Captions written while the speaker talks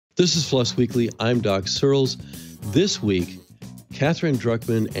This is FLOSS Weekly. I'm Doc Searls. This week, Katherine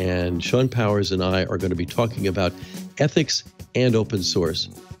Druckman and Shawn Powers and I are going to be talking about ethics and open source.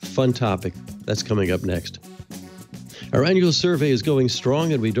 Fun topic. That's coming up next. Our annual survey is going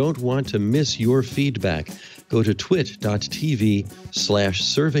strong, and we don't want to miss your feedback. Go to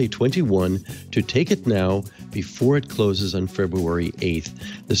twit.tv/survey21 to take it now before it closes on February 8th.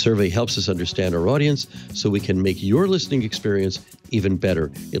 The survey helps us understand our audience so we can make your listening experience even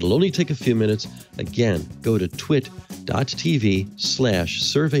better. It'll only take a few minutes. Again, go to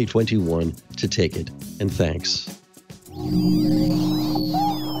twit.tv/survey21 to take it. And thanks.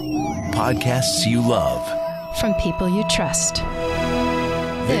 Podcasts you love. From people you trust.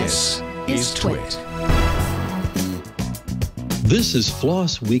 This is TWiT. This is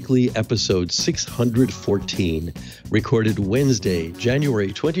FLOSS Weekly, episode 614, recorded Wednesday,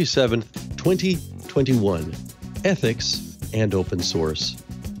 January 27th, 2021. Ethics and open source.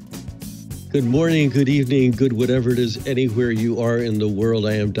 Good morning, good evening, good whatever it is, anywhere you are in the world.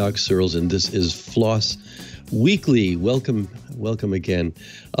 I am Doc Searls, and this is FLOSS Weekly. Welcome again.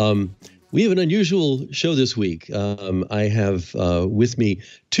 We have an unusual show this week. I have with me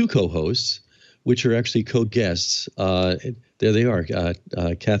two co-hosts, which are actually co-guests. There they are,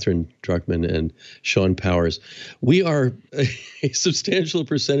 Katherine Druckman and Shawn Powers. We are a substantial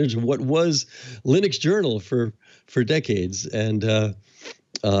percentage of what was Linux Journal for decades, and so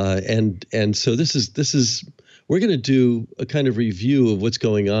this is we're going to do a kind of review of what's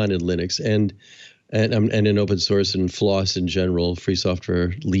going on in Linux and in open source and FLOSS in general, free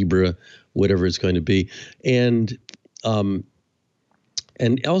software, Libre, whatever it's going to be, and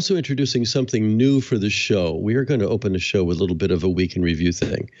also introducing something new for the show. We are going to open the show with a little bit of a week in review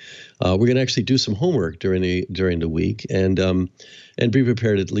thing. We're going to actually do some homework during the week and be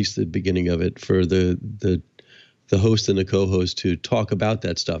prepared at least at the beginning of it for the host and the co-host to talk about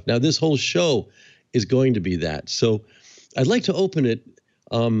that stuff. Now, this whole show is going to be that. So I'd like to open it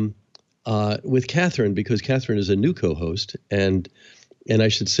with Katherine, because Katherine is a new co-host, and I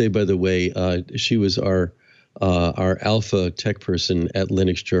should say, by the way, she was our alpha tech person at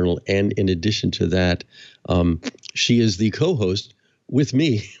Linux Journal, and in addition to that, she is the co-host with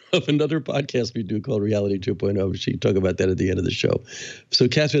me of another podcast we do called Reality 2.0. She can talk about that at the end of the show. So,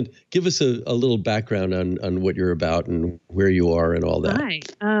 Katherine, give us a little background on what you're about and where you are and all that. Hi.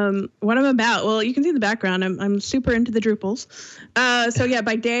 What I'm about, well, you can see the background. I'm super into the Drupals. So yeah,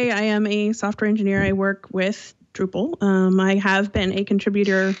 by day, I am a software engineer. I work with Drupal. I have been a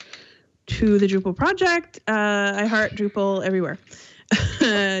contributor to the Drupal project. I heart Drupal everywhere.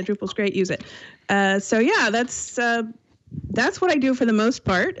 Drupal's great. Use it. So yeah, that's what I do for the most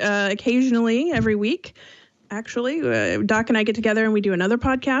part. Occasionally, every week, actually, Doc and I get together and we do another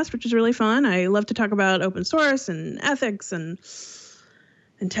podcast, which is really fun. I love to talk about open source and ethics and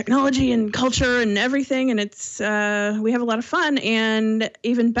technology and culture and everything. And it's we have a lot of fun. And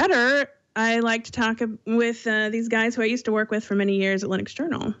even better, I like to talk with these guys who I used to work with for many years at Linux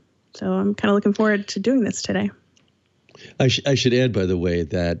Journal. So I'm kind of looking forward to doing this today. I should add, by the way,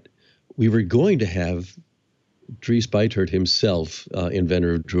 that we were going to have Dries Beitert himself,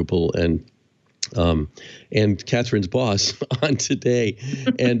 inventor of Drupal, and Katherine's boss on today,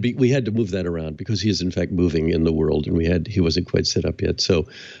 and we had to move that around because he is in fact moving in the world, and he wasn't quite set up yet. So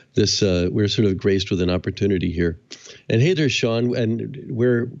this we're sort of graced with an opportunity here. And hey there, Shawn, and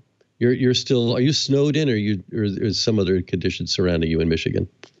you're still, are you snowed in, or is some other conditions surrounding you in Michigan?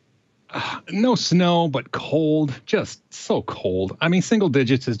 No snow, but cold, just so cold. I mean, single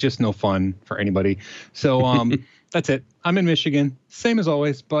digits is just no fun for anybody. So that's it. I'm in Michigan, same as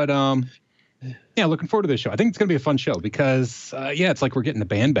always. But yeah, looking forward to this show. I think it's going to be a fun show because, it's like we're getting the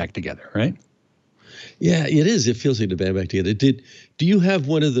band back together, right? Yeah, it is. It feels like the band back together. Do you have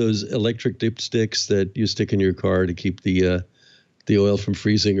one of those electric dipsticks that you stick in your car to keep the oil from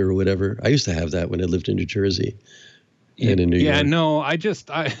freezing or whatever? I used to have that when I lived in New Jersey. And in New York. No,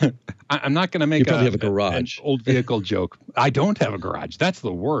 I'm not going to make you probably have a garage. An old vehicle joke. I don't have a garage. That's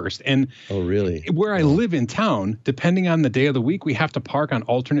the worst. And oh, really? Where I live in town, depending on the day of the week, we have to park on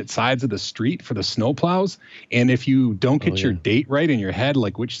alternate sides of the street for the snowplows. And if you don't get your date right in your head,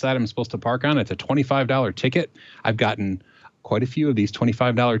 like which side I'm supposed to park on, it's a $25 ticket. I've gotten quite a few of these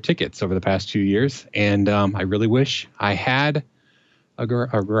 $25 tickets over the past 2 years. And I really wish I had a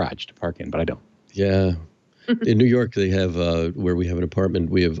garage to park in, but I don't. Yeah. In New York, they have, where we have an apartment,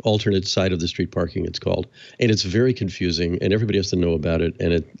 we have alternate side of the street parking, it's called. And it's very confusing, and everybody has to know about it.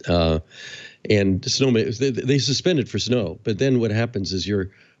 And snow, they suspend it for snow. But then what happens is your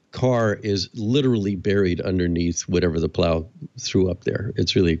car is literally buried underneath whatever the plow threw up there.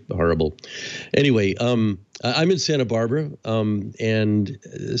 It's really horrible. Anyway, I'm in Santa Barbara, and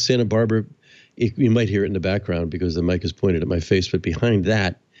Santa Barbara, you might hear it in the background because the mic is pointed at my face, but behind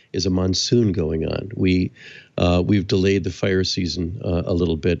that is a monsoon going on. We've delayed the fire season a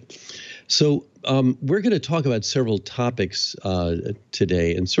little bit. So we're going to talk about several topics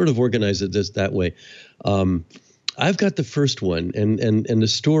today and sort of organize it that way. I've got the first one, and the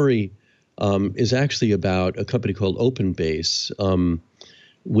story is actually about a company called Openbase,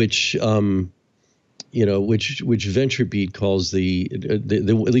 which Venturebeat calls the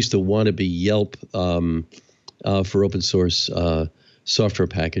at least the wannabe Yelp for open source software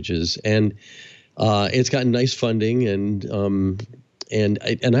packages, and it's gotten nice funding, and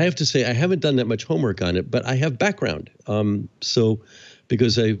I have to say I haven't done that much homework on it, but I have background. So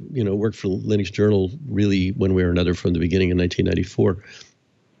because I worked for Linux Journal really one way or another from the beginning in 1994,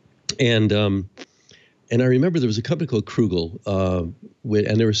 and I remember there was a company called Krugel,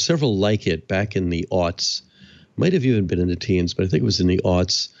 and there were several like it back in the aughts, might have even been in the teens, but I think it was in the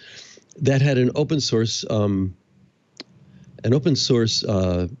aughts, that had an open source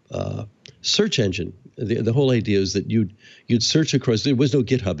search engine. The whole idea is that you'd search across. There was no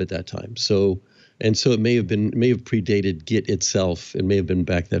GitHub at that time, so it may have predated Git itself. It may have been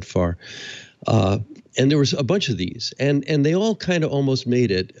back that far, and there was a bunch of these, and they all kind of almost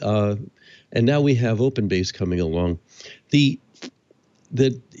made it. And now we have Openbase coming along.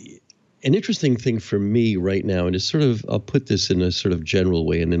 An interesting thing for me right now, and it's sort of, I'll put this in a sort of general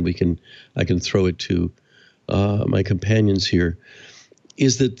way, and then I can throw it to my companions here,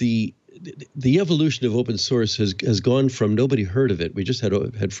 is that the evolution of open source has gone from nobody heard of it. We just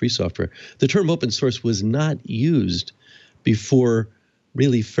had free software. The term open source was not used before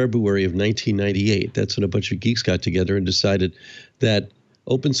really February of 1998. That's when a bunch of geeks got together and decided that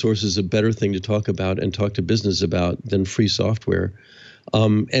open source is a better thing to talk about and talk to business about than free software.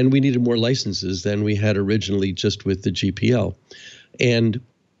 And we needed more licenses than we had originally just with the GPL. And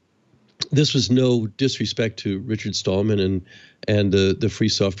this was no disrespect to Richard Stallman and the free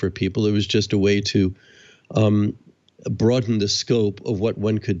software people. It was just a way to broaden the scope of what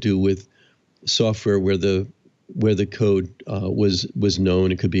one could do with software where the code was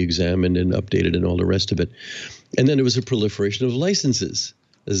known, it could be examined and updated and all the rest of it. And then there was a proliferation of licenses,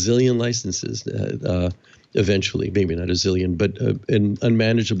 a zillion licenses eventually, maybe not a zillion, but an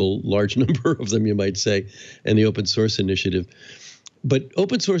unmanageable large number of them, you might say, and the open source initiative. But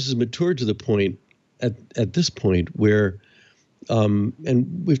open source has matured to the point at this point where,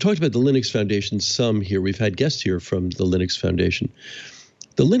 and we've talked about the Linux Foundation some here. We've had guests here from the Linux Foundation.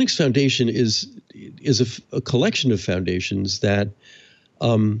 The Linux Foundation is a collection of foundations that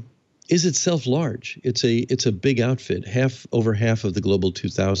is itself large. It's a big outfit. Over half of the Global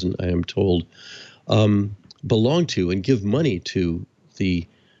 2000, I am told, belong to and give money to the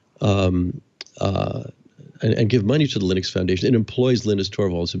and give money to the Linux Foundation. It employs Linus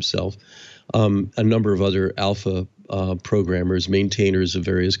Torvalds himself, a number of other alpha programmers, maintainers of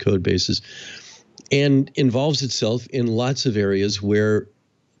various code bases, and involves itself in lots of areas where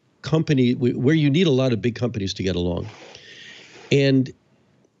you need a lot of big companies to get along. And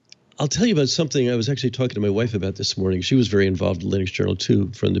I'll tell you about something I was actually talking to my wife about this morning. She was very involved in Linux Journal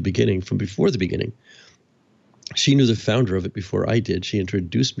too from before the beginning. She knew the founder of it before I did. She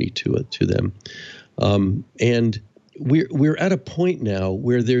introduced me to them. And we're at a point now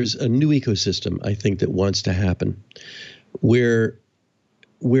where there's a new ecosystem, I think, that wants to happen, where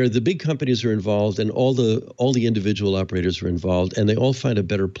the big companies are involved and all the individual operators are involved, and they all find a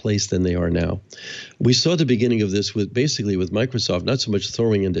better place than they are now. We saw the beginning of this with Microsoft, not so much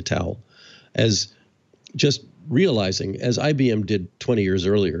throwing in the towel as just realizing, as IBM did 20 years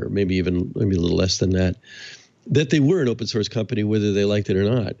earlier, maybe a little less than that they were an open source company, whether they liked it or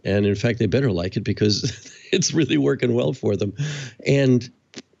not. And in fact, they better like it because it's really working well for them. And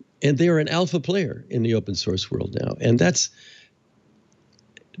they are an alpha player in the open source world now. And that's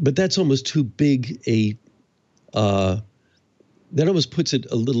almost too big that almost puts it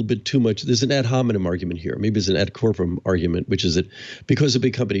a little bit too much. There's an ad hominem argument here. Maybe it's an ad corporum argument, which is that because a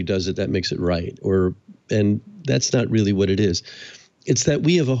big company does it, that makes it right. And that's not really what it is. It's that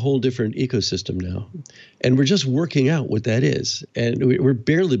we have a whole different ecosystem now, and we're just working out what that is. And we're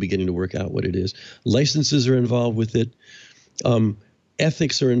barely beginning to work out what it is. Licenses are involved with it.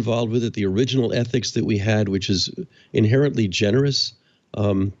 Ethics are involved with it. The original ethics that we had, which is inherently generous,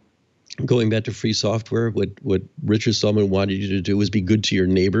 going back to free software, what Richard Stallman wanted you to do was be good to your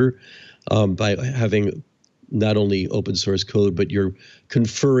neighbor by having not only open source code, but you're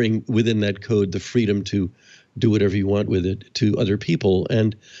conferring within that code the freedom to do whatever you want with it to other people.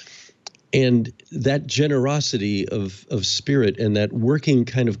 And that generosity of spirit and that working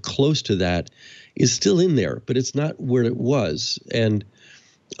kind of close to that is still in there, but it's not where it was. And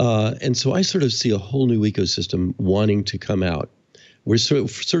so I sort of see a whole new ecosystem wanting to come out. We're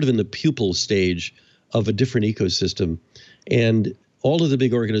sort of in the pupil stage of a different ecosystem, and all of the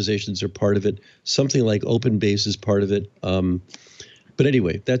big organizations are part of it. Something like Openbase is part of it. But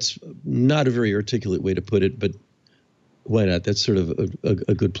anyway, that's not a very articulate way to put it, but why not? That's sort of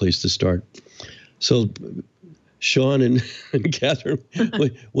a good place to start. So, Shawn and Katherine,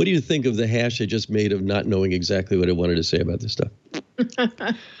 what do you think of the hash I just made of not knowing exactly what I wanted to say about this stuff?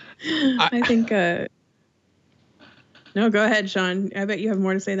 I think... No, go ahead, Shawn. I bet you have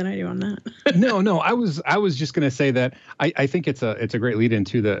more to say than I do on that. No. I was just going to say that I think it's a great lead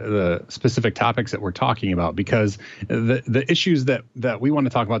into the specific topics that we're talking about, because the issues that we want to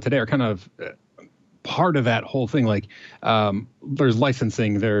talk about today are kind of part of that whole thing. Like there's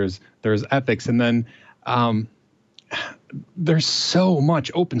licensing, there's ethics, and then there's so much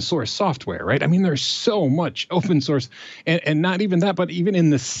open source software, right? I mean, there's so much open source, and not even that, but even in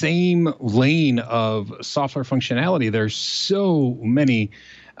the same lane of software functionality, there's so many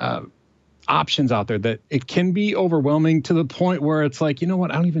options out there that it can be overwhelming to the point where it's like, you know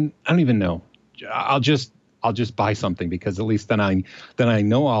what? I don't even know. I'll just buy something, because at least then I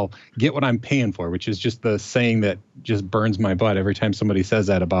know I'll get what I'm paying for, which is just the saying that just burns my butt every time somebody says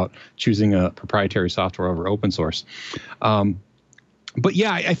that about choosing a proprietary software over open source. But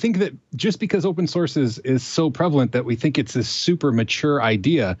yeah, I think that just because open source is so prevalent that we think it's this super mature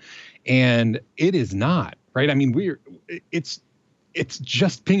idea, and it is not, right? I mean, it's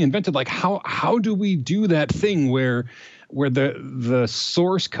just being invented. Like how do we do that thing where the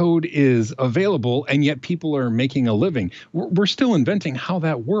source code is available and yet people are making a living? We're still inventing how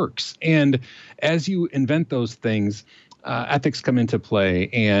that works. And as you invent those things, ethics come into play,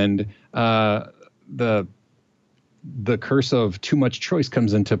 and the curse of too much choice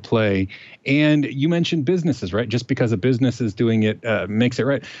comes into play. And you mentioned businesses, right? Just because a business is doing it makes it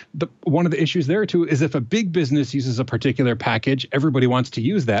right. One of the issues there, too, is if a big business uses a particular package, everybody wants to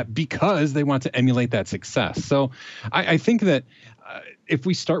use that because they want to emulate that success. So I think that if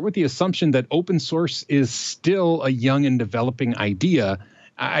we start with the assumption that open source is still a young and developing idea,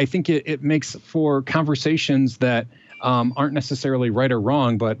 I think it makes for conversations that aren't necessarily right or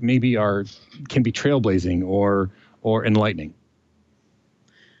wrong, but maybe can be trailblazing or enlightening.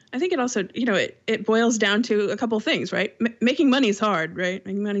 I think it also, it boils down to a couple of things, right? Making money is hard, right?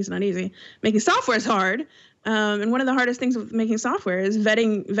 Making money is not easy. Making software is hard. And one of the hardest things with making software is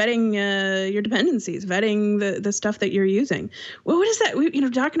vetting your dependencies, vetting the stuff that you're using. Well, what is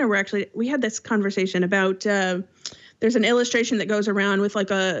that? Doc and I we had this conversation about, there's an illustration that goes around with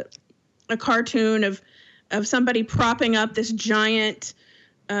like a cartoon of somebody propping up this giant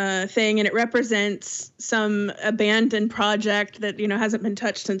thing, and it represents some abandoned project that hasn't been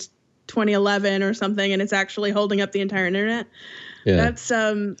touched since 2011 or something, and it's actually holding up the entire internet. Yeah. That's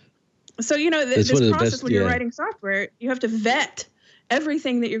so this process when you're writing software, you have to vet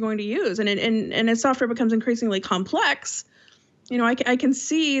everything that you're going to use, and as software becomes increasingly complex, I can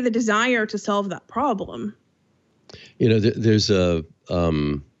see the desire to solve that problem. There's a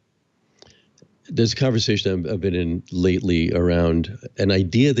conversation I've been in lately around an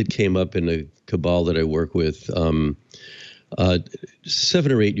idea that came up in a cabal that I work with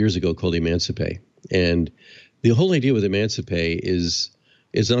 7 or 8 years ago called Emancipate. And the whole idea with Emancipate is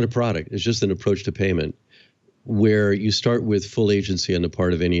not a product. It's just an approach to payment where you start with full agency on the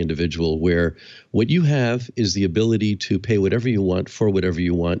part of any individual, where what you have is the ability to pay whatever you want, for whatever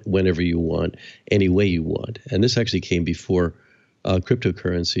you want, whenever you want, any way you want. And this actually came before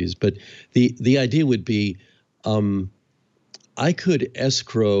cryptocurrencies. But the idea would be I could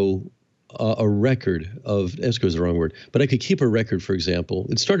escrow a record of, escrow is the wrong word, but I could keep a record, for example.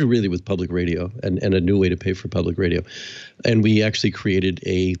 It started really with public radio and a new way to pay for public radio. And we actually created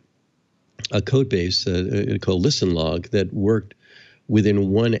a code base called Listen Log that worked within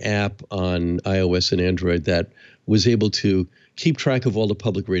one app on iOS and Android that was able to keep track of all the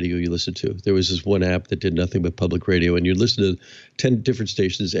public radio you listened to. There was this one app that did nothing but public radio, and you'd listen to 10 different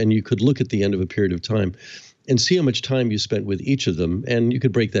stations, and you could look at the end of a period of time and see how much time you spent with each of them, and you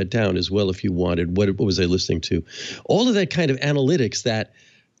could break that down as well if you wanted. What was I listening to? All of that kind of analytics that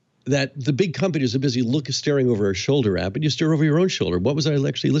the big companies are busy staring over our shoulder at, but you stare over your own shoulder. What was I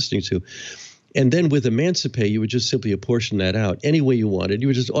actually listening to? And then with Emancipate, you would just simply apportion that out any way you wanted. You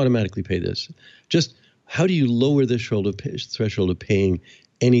would just automatically pay this. Just how do you lower the threshold of paying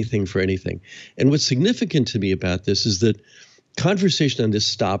anything for anything? And what's significant to me about this is that conversation on this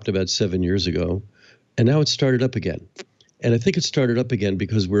stopped about 7 years ago. and now it's started up again. And I think it started up again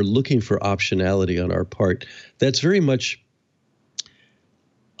because we're looking for optionality on our part. That's very much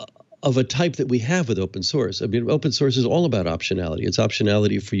of a type that we have with open source. I mean, open source is all about optionality. It's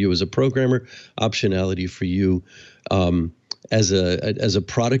optionality for you as a programmer, optionality for you as a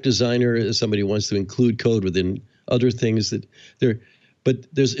product designer, as somebody who wants to include code within other things that there. But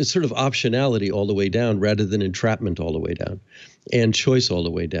it's sort of optionality all the way down rather than entrapment all the way down, and choice all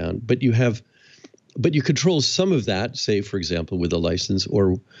the way down. But you control some of that, say, for example, with a license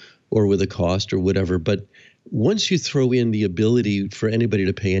or with a cost or whatever. But once you throw in the ability for anybody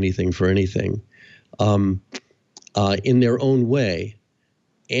to pay anything for anything in their own way,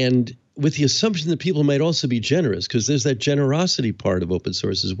 and with the assumption that people might also be generous, because there's that generosity part of open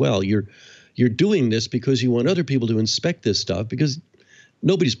source as well. You're doing this because you want other people to inspect this stuff, because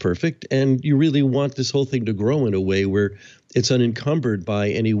nobody's perfect, and you really want this whole thing to grow in a way where it's unencumbered by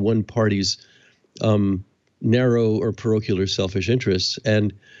any one party's narrow or parochial selfish interests.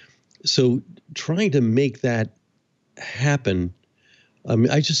 And so trying to make that happen,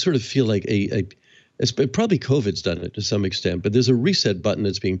 I just sort of feel like probably COVID's done it to some extent, but there's a reset button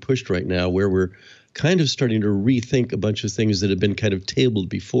that's being pushed right now where we're kind of starting to rethink a bunch of things that have been kind of tabled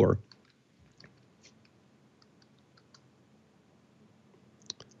before.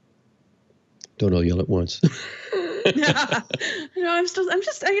 Don't all yell at once. No, I'm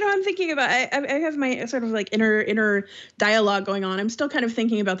just, I'm thinking about, I have my sort of like inner dialogue going on. I'm still kind of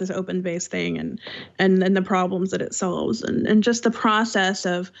thinking about this Openbase thing and the problems that it solves and just the process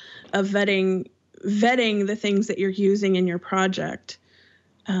of vetting the things that you're using in your project.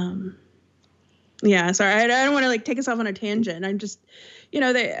 Yeah, sorry, I don't want to like take us off on a tangent. I'm just,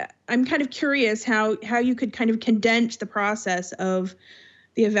 I'm kind of curious how you could kind of condense the process of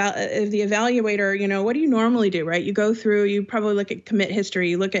the evaluator. What do you normally do, right? You go through, you probably look at commit history,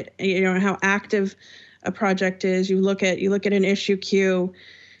 you look at, how active a project is, you look at an issue queue,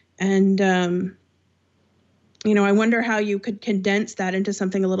 and, I wonder how you could condense that into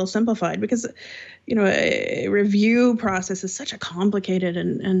something a little simplified, because, a review process is such a complicated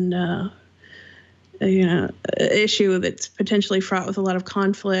and issue that's potentially fraught with a lot of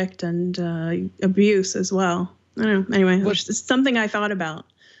conflict and abuse as well. I don't know. Anyway, it's something I thought about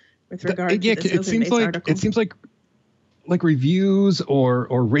with regard to this Openbase article. It seems like reviews or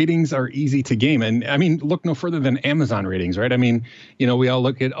ratings are easy to game. And I mean, look no further than Amazon ratings, right? I mean, we all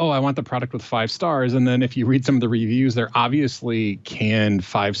look at, I want the product with 5 stars. And then if you read some of the reviews, they're obviously canned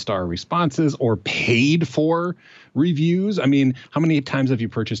 5-star responses or paid for reviews. I mean, how many times have you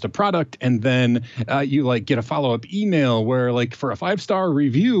purchased a product and then you get a follow-up email where for a 5-star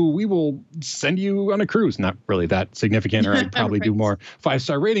review, we will send you on a cruise? Not really that significant, or I'd probably do more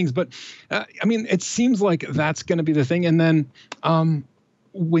 5-star ratings. But I mean, it seems like that's going to be the thing. And then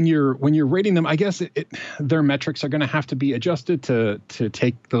when you're rating them, I guess their metrics are going to have to be adjusted to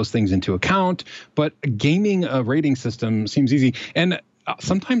take those things into account. But gaming a rating system seems easy. And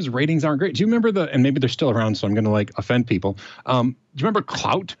sometimes ratings aren't great. Do you remember and maybe they're still around, so I'm going to offend people. Do you remember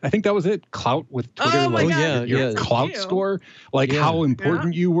Clout? I think that was it. Clout with Twitter. Oh my God. Your Clout score, how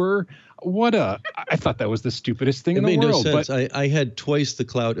important you were. I thought that was the stupidest thing in the world. It made no sense. I had twice the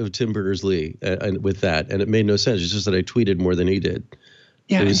clout of Tim Berners-Lee with that, and it made no sense. It's just that I tweeted more than he did.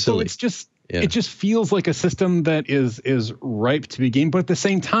 Yeah, and so it's just, it just feels like a system that is ripe to be gamed. But at the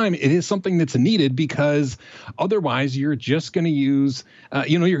same time, it is something that's needed, because otherwise you're just going to use,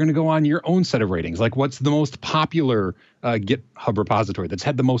 you're going to go on your own set of ratings. Like, what's the most popular GitHub repository that's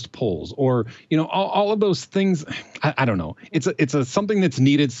had the most polls, or, all of those things. I don't know. It's something that's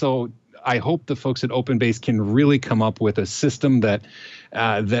needed. So I hope the folks at Openbase can really come up with a system that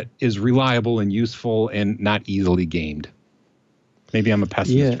is reliable and useful and not easily gamed. Maybe I'm a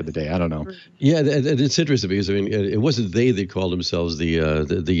pessimist for the day. I don't know. Yeah, it's interesting because it wasn't they that called themselves the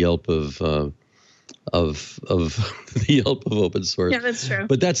Yelp of the Yelp of open source. Yeah, that's true.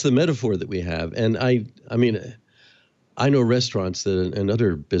 But that's the metaphor that we have, and I mean, I know restaurants and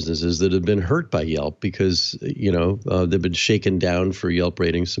other businesses that have been hurt by Yelp because they've been shaken down for Yelp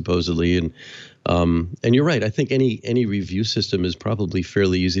ratings supposedly, and you're right. I think any review system is probably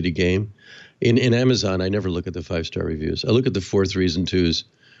fairly easy to game. In Amazon, I never look at the 5-star reviews. I look at the 4 3s and 2s.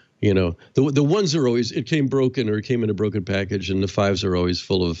 The ones are always, it came broken or it came in a broken package, and the 5s are always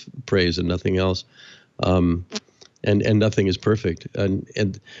full of praise and nothing else. And nothing is perfect. And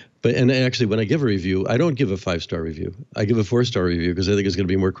actually, when I give a review, I don't give a 5-star review. I give a 4-star review because I think it's going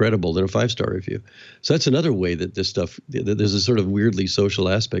to be more credible than a 5-star review. So that's another way that this stuff, there's a sort of weirdly social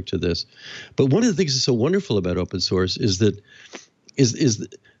aspect to this. But one of the things that's so wonderful about open source is that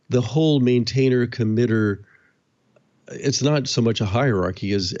the whole maintainer committer. It's not so much a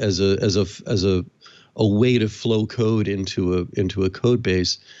hierarchy as a a way to flow code into a code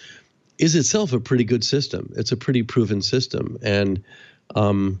base is itself a pretty good system. It's a pretty proven system, and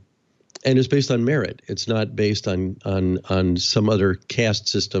it's based on merit. It's not based on some other caste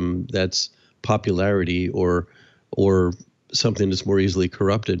system that's popularity or something that's more easily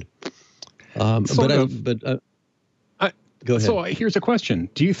corrupted. Go ahead. So here's a question: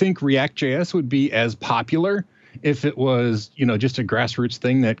 do you think React.js would be as popular if it was, just a grassroots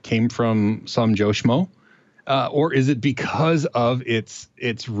thing that came from some Joe Schmo? Or is it because of its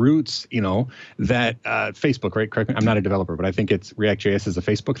roots, that Facebook, right? Correct me, I'm not a developer, but I think it's React.js is a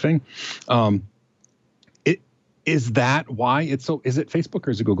Facebook thing. Is that why it's so? Is it Facebook or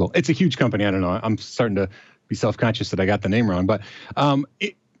is it Google? It's a huge company. I don't know. I'm starting to be self-conscious that I got the name wrong, but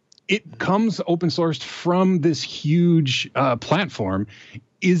it comes open sourced from this huge platform.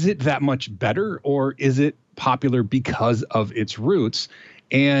 Is it that much better, or is it popular because of its roots?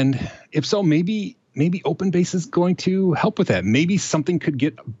 And if so, maybe Openbase is going to help with that. Maybe something could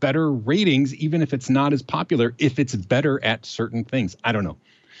get better ratings, even if it's not as popular, if it's better at certain things. I don't know.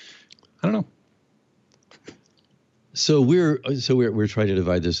 So we're trying to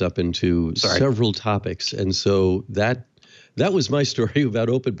divide this up into several topics, and so that was my story about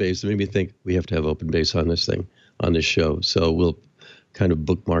Openbase. It made me think we have to have Openbase on this show. So we'll kind of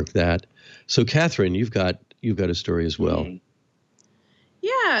bookmark that. So Katherine, you've got a story as well.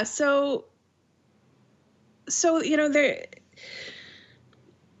 Yeah. So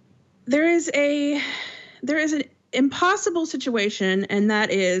there is an impossible situation, and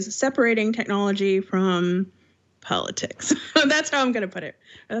that is separating technology from politics. That's how I'm going to put it.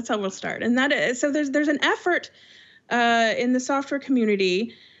 That's how we'll start. And that is, so there's an effort in the software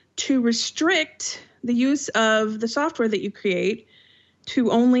community to restrict the use of the software that you create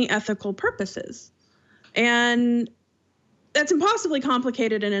to only ethical purposes. And that's impossibly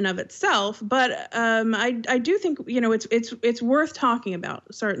complicated in and of itself, but I do think it's worth talking about,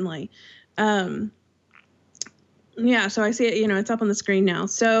 certainly. So I see it. It's up on the screen now.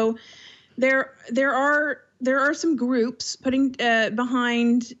 So there are some groups putting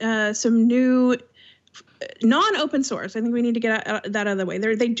behind some new non-open source. I think we need to get that out of the way.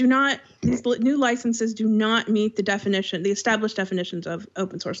 These new licenses do not meet the established definitions of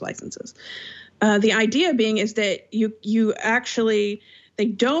open source licenses. The idea being is that they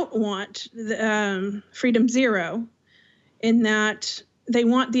don't want freedom zero, in that they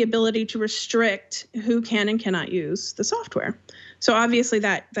want the ability to restrict who can and cannot use the software. So obviously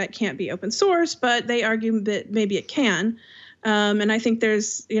that can't be open source, but they argue that maybe it can. And I think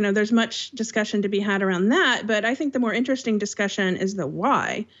there's much discussion to be had around that. But I think the more interesting discussion is the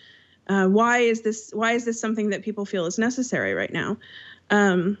why. Why is this something that people feel is necessary right now?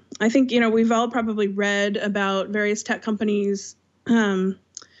 I think, we've all probably read about various tech companies refusing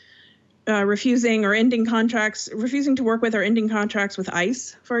to work with or ending contracts with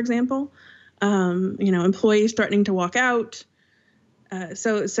ICE, for example. Employees threatening to walk out.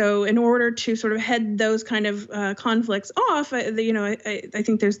 So in order to sort of head those kind of conflicts off, I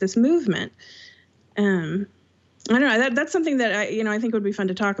think there's this movement. I don't know. That's something that I think would be fun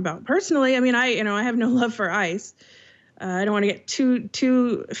to talk about personally. I mean, I have no love for ICE. I don't want to get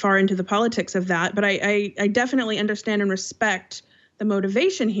too far into the politics of that, but I definitely understand and respect the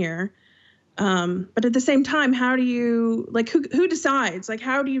motivation here. But at the same time, how do you who decides?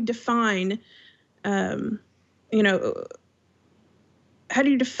 How do you define? How do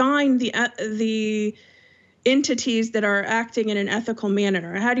you define the entities that are acting in an ethical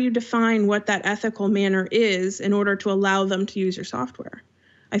manner? How do you define what that ethical manner is in order to allow them to use your software?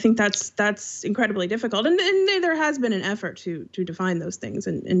 I think that's incredibly difficult, and there has been an effort to define those things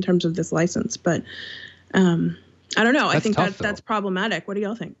in terms of this license, but I don't know. I think that's problematic. What do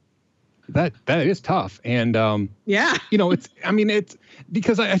y'all think? That is tough, and it's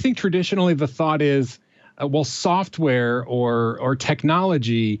because I think traditionally the thought is, software or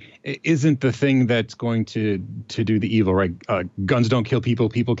technology isn't the thing that's going to do the evil, right? Guns don't kill people,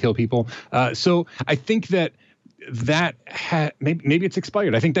 people kill people. So I think that maybe it's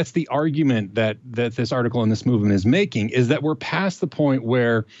expired. I think that's the argument that this article and this movement is making, is that we're past the point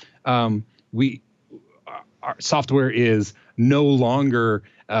where our software is no longer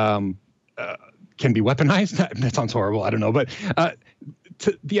can be weaponized. That sounds horrible. I don't know, but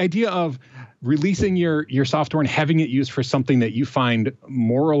the idea of releasing your software and having it used for something that you find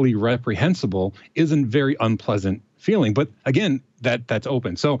morally reprehensible is a very unpleasant feeling. But again, that's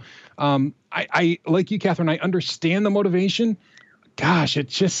open. So I like you, Katherine, I understand the motivation. Gosh,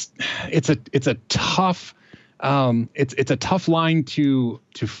 it's a tough line to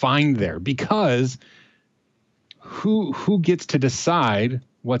find there, because who gets to decide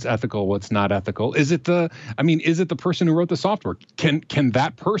what's ethical, what's not ethical? Is it the person who wrote the software? Can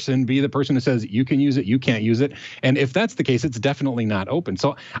that person be the person who says you can use it, you can't use it? And if that's the case, it's definitely not open.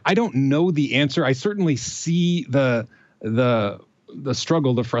 So I don't know the answer. I certainly see the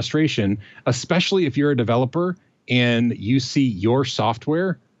struggle, the frustration, especially if you're a developer and you see your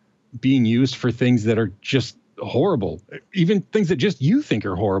software being used for things that are just horrible, even things that just you think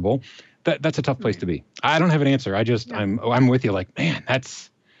are horrible. That's a tough place to be. I don't have an answer. I'm with you. Like, man, that's.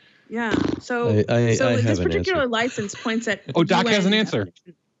 Yeah. So this particular license points at. Oh, Doc has an answer.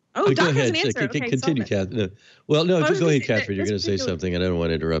 Oh, Doc has an answer. Continue, Katherine. Well, no, just go ahead, Katherine. You're going to say something, and I don't want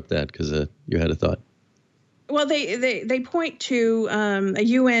to interrupt that because you had a thought. Well, they point to a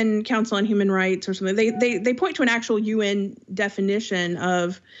UN Council on Human Rights or something. They point to an actual UN definition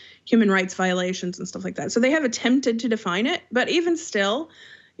of human rights violations and stuff like that. So they have attempted to define it, but even still,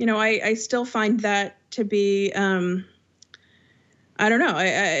 I still find that to be, I don't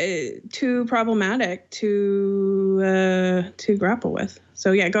know, too problematic to grapple with.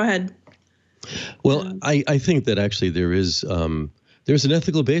 So yeah, go ahead. Well, I think that actually there's an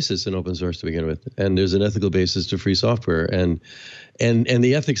ethical basis in open source to begin with, and there's an ethical basis to free software, and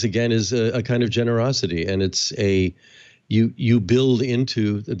the ethics again is a kind of generosity, and it's you build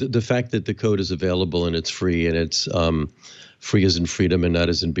into the fact that the code is available and it's free, and it's free as in freedom and not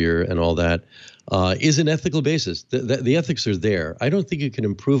as in beer and all that, is an ethical basis. The ethics are there. I don't think you can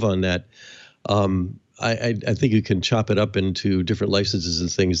improve on that. I think you can chop it up into different licenses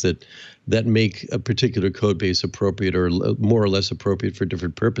and things that make a particular code base appropriate or more or less appropriate for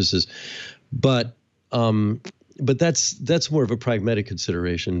different purposes. But that's more of a pragmatic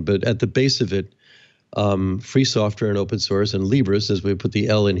consideration. But at the base of it, free software and open source and Libris, as we put the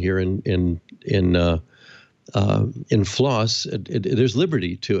L in here in FLOSS, there's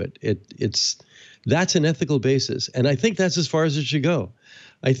liberty to it. That's an ethical basis, and I think that's as far as it should go.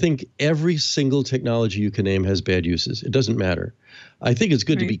 I think every single technology you can name has bad uses. It doesn't matter. I think it's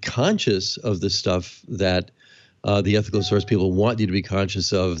good to be conscious of the stuff that the ethical source people want you to be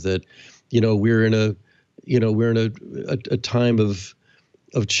conscious of. That we're in a time of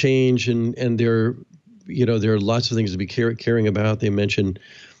change, and there are lots of things to be caring about. They mention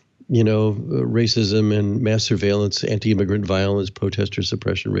racism and mass surveillance, anti-immigrant violence, protester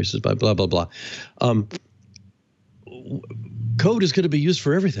suppression, racist, blah, blah, blah. Code is going to be used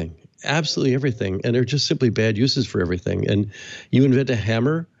for everything, absolutely everything. And they're just simply bad uses for everything. And you invent a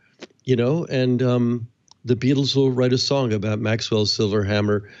hammer, and the Beatles will write a song about Maxwell's silver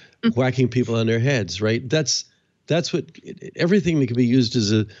hammer whacking people on their heads, right? That's what everything that can be used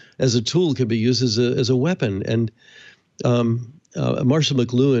as a tool can be used as a weapon. And Marshall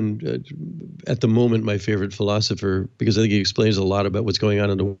McLuhan, at the moment, my favorite philosopher, because I think he explains a lot about what's going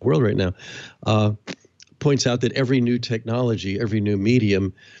on in the world right now, points out that every new technology, every new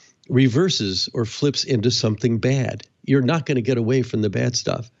medium reverses or flips into something bad. You're not going to get away from the bad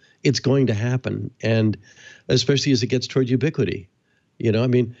stuff. It's going to happen. And especially as it gets toward ubiquity,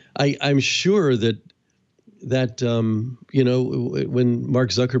 I'm sure that when Mark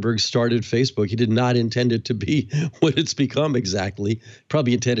Zuckerberg started Facebook, he did not intend it to be what it's become exactly.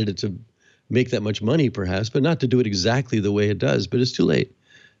 Probably intended it to make that much money, perhaps, but not to do it exactly the way it does. But it's too late.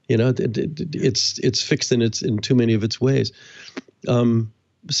 It's fixed in too many of its ways.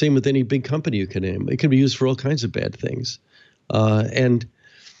 Same with any big company you can name. It can be used for all kinds of bad things, and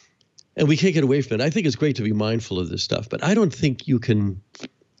we can't get away from it. I think it's great to be mindful of this stuff, but I don't think you can.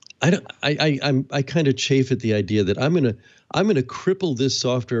 I kind of chafe at the idea that I'm gonna cripple this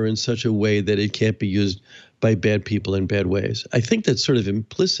software in such a way that it can't be used by bad people in bad ways. I think that's sort of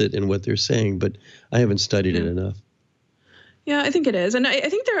implicit in what they're saying, but I haven't studied it enough. Yeah, I think it is. And I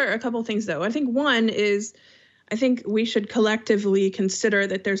think there are a couple of things, though. I think one is I think we should collectively consider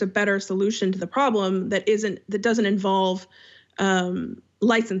that there's a better solution to the problem that doesn't involve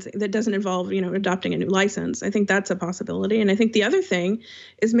licensing, that doesn't involve, adopting a new license. I think that's a possibility. And I think the other thing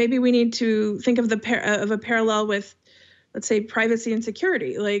is maybe we need to think of a parallel with, let's say, privacy and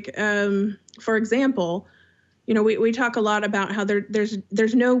security. Like, for example, we talk a lot about how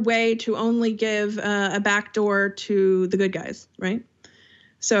there's no way to only give a backdoor to the good guys, right?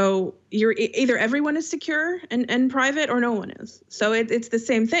 So you're either everyone is secure and private, or no one is. So it's the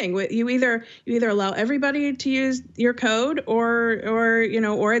same thing. You either allow everybody to use your code, or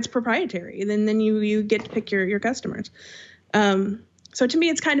it's proprietary. Then you get to pick your customers. So to me,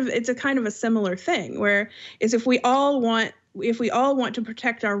 it's a kind of a similar thing, where is if we all want to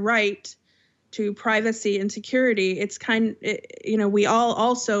protect our right to privacy and security, we all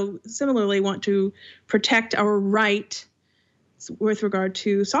also similarly want to protect our right with regard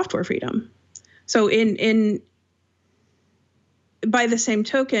to software freedom. So in by the same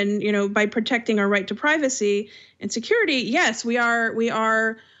token, by protecting our right to privacy and security, yes, we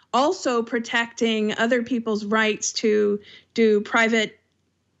are also protecting other people's rights to do private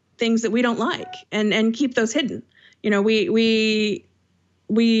things that we don't like and keep those hidden. We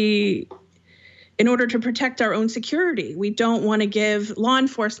in order to protect our own security, we don't want to give law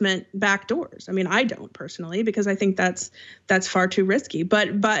enforcement backdoors. I mean, I don't personally, because I think that's far too risky. But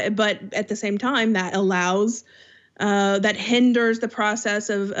at the same time, that allows that hinders the process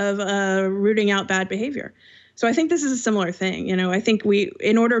of rooting out bad behavior. So I think this is a similar thing. I think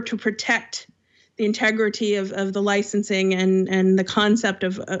in order to protect the integrity of the licensing and the concept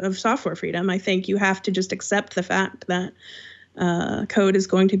of software freedom, I think you have to just accept the fact that code is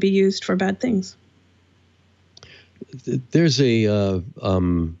going to be used for bad things. There's I see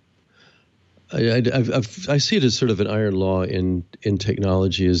it as sort of an iron law in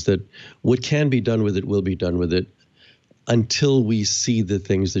technology, is that what can be done with it will be done with it until we see the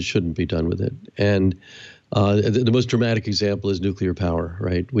things that shouldn't be done with it. And the most dramatic example is nuclear power,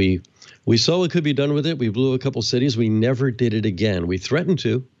 right? We saw what could be done with it. We blew a couple cities. We never did it again. We threatened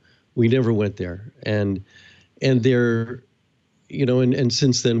to. We never went there. And there, and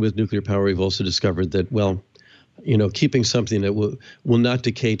since then with nuclear power, we've also discovered that, well, keeping something that will not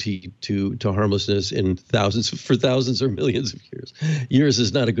decay to harmlessness in thousands or millions of years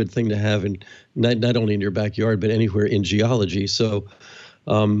is not a good thing to have, and not only in your backyard but anywhere in geology. So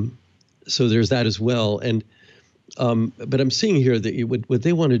there's that as well. And but I'm seeing here that what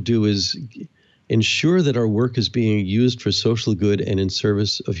they want to do is ensure that our work is being used for social good and in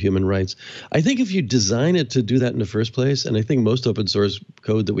service of human rights. I think if you design it to do that in the first place, and I think most open source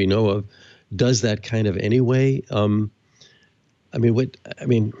code that we know of does that kind of anyway. I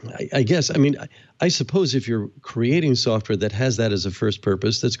suppose if you're creating software that has that as a first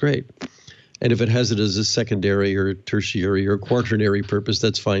purpose, that's great. And if it has it as a secondary or tertiary or quaternary purpose,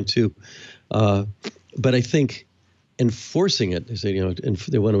 that's fine too. But I think enforcing it, they say,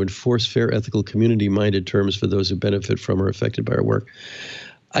 they want to enforce fair, ethical, community-minded terms for those who benefit from or affected by our work.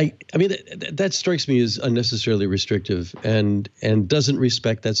 That strikes me as unnecessarily restrictive and doesn't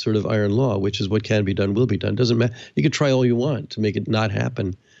respect that sort of iron law, which is what can be done will be done. Doesn't matter. You could try all you want to make it not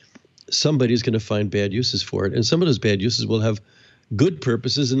happen. Somebody's going to find bad uses for it, and some of those bad uses will have good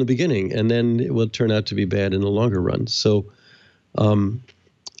purposes in the beginning, and then it will turn out to be bad in the longer run. So, I don't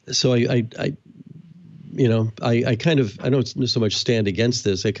so much stand against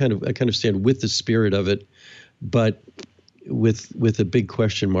this. I kind of stand with the spirit of it, but with a big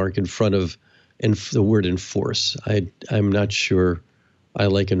question mark in front of the word enforce. I'm not sure I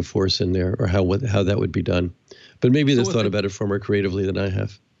like enforce in there, or how that would be done. But maybe they've thought about it far more creatively than I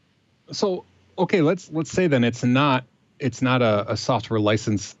have. So, okay, let's say then it's not a software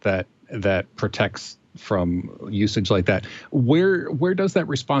license that protects from usage like that. Where does that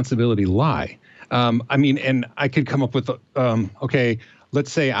responsibility lie? And I could come up with okay,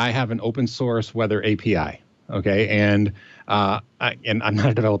 let's say I have an open source weather API. Okay, and I'm not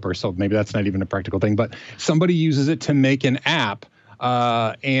a developer, so maybe that's not even a practical thing. But somebody uses it to make an app,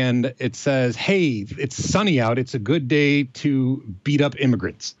 and it says, "Hey, it's sunny out. It's a good day to beat up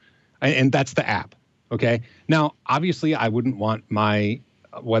immigrants," and that's the app. Okay. Now, obviously, I wouldn't want my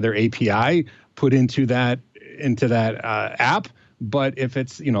weather API put into that app. But if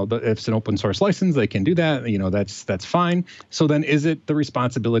it's if it's an open source license, they can do that. That's fine. So then, is it the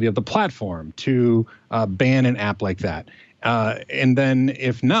responsibility of the platform to ban an app like that? And then,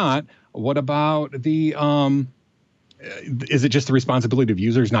 if not, what about the? Is it just the responsibility of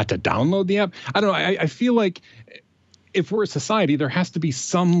users not to download the app? I don't know. I feel like if we're a society, there has to be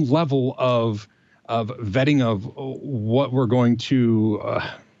some level of vetting of what we're going to.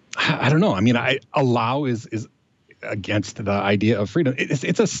 I don't know. Allow is against the idea of freedom.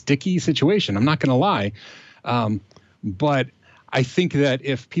 It's a sticky situation. I'm not going to lie. But I think that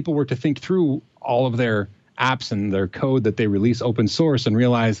if people were to think through all of their apps and their code that they release open source and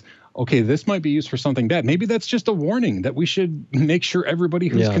realize, okay, this might be used for something bad. Maybe that's just a warning that we should make sure everybody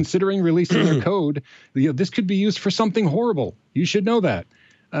who's considering releasing their code, this could be used for something horrible. You should know that.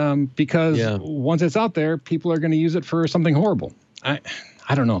 Because once it's out there, people are going to use it for something horrible.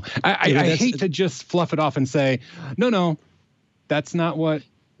 I don't know. I hate to just fluff it off and say, no, that's not what,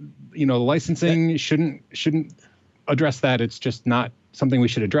 licensing shouldn't address that. It's just not something we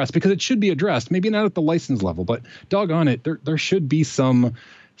should address, because it should be addressed. Maybe not at the license level, but doggone it, there should be some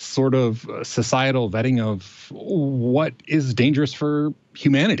sort of societal vetting of what is dangerous for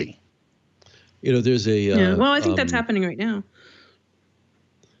humanity. There's a well, I think that's happening right now.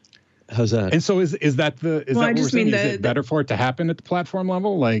 How's that? And so is that what we're saying? Is it better for it to happen at the platform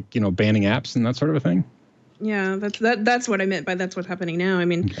level, like banning apps and that sort of a thing? Yeah, that's what I meant by that's what's happening now. I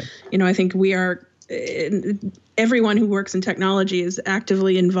mean, I think we are. Everyone who works in technology is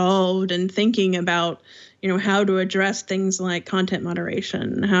actively involved in thinking about, how to address things like content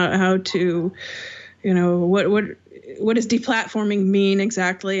moderation, how to, what does deplatforming mean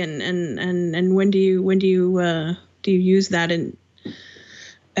exactly, and when do you use that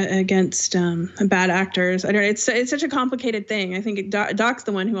against bad actors? I don't. It's such a complicated thing. I think Doc's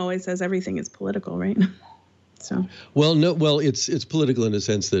the one who always says everything is political, right? So it's political in the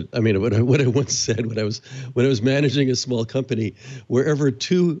sense that, I mean, what I once said when I was managing a small company, wherever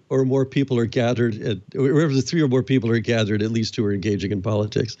 2 or more people are gathered, wherever the 3 or more people are gathered, at least 2 are engaging in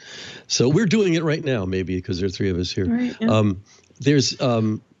politics. So we're doing it right now, maybe because there are 3 of us here. Right, yeah. There's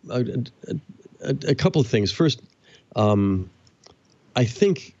a couple of things. First, I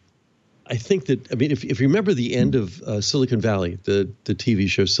think that, I mean, if you remember the end of Silicon Valley, the TV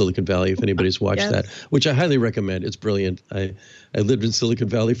show Silicon Valley, if anybody's watched that, which I highly recommend, it's brilliant. I lived in Silicon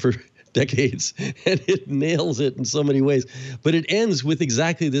Valley for decades, and it nails it in so many ways. But it ends with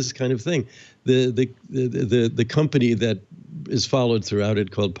exactly this kind of thing. The company that is followed throughout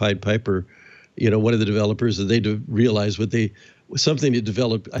it, called Pied Piper, one of the developers, and they realized something to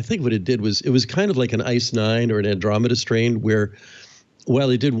develop. I think what it did was, it was kind of like an Ice 9 or an Andromeda strain, where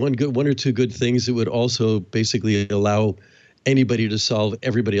while it did one or two good things, it would also basically allow anybody to solve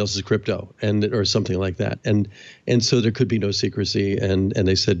everybody else's crypto or something like that. And so there could be no secrecy. And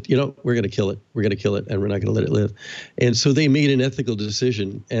they said, we're going to kill it. We're going to kill it, and we're not going to let it live. And so they made an ethical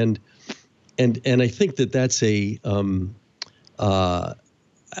decision. And I think that's I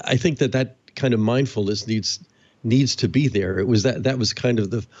think that kind of mindfulness needs to be there. It was that was kind of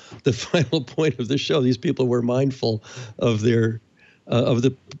the final point of the show. These people were mindful of their of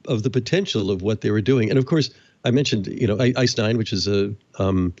the potential of what they were doing. And of course, I mentioned, Ice 9, which is a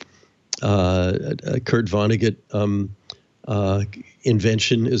Kurt Vonnegut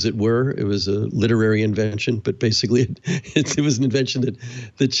invention, as it were. It was a literary invention, but basically it was an invention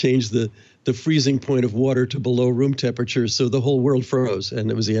that changed the freezing point of water to below room temperature, so the whole world froze,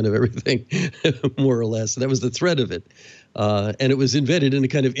 and it was the end of everything, more or less. That was the thread of it. And it was invented in a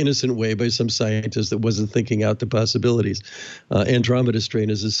kind of innocent way by some scientist that wasn't thinking out the possibilities. Andromeda strain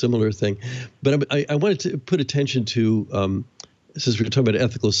is a similar thing. But I wanted to put attention to, since we're talking about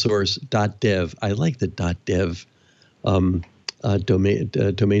ethical source, .dev. I like the .dev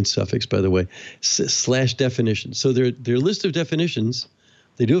domain suffix, by the way, / definition. So their list of definitions,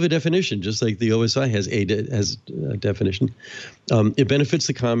 they do have a definition, just like the OSI has a definition. It benefits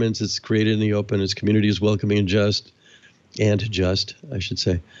the commons. It's created in the open. Its community is welcoming and just, I should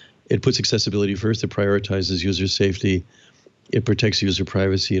say. It puts accessibility first. It prioritizes user safety. It protects user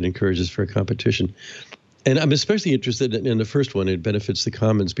privacy and encourages fair competition. And I'm especially interested in the first one. It benefits the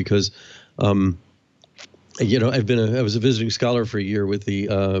commons because, I was a visiting scholar for a year with the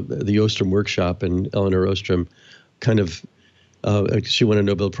Ostrom workshop, and Eleanor Ostrom she won a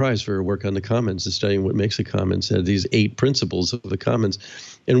Nobel Prize for her work on the commons, and studying what makes the commons. Had these 8 principles of the commons.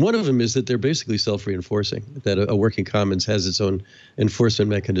 And one of them is that they're basically self-reinforcing, that a working commons has its own enforcement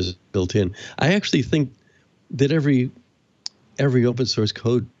mechanism built in. I actually think that every open source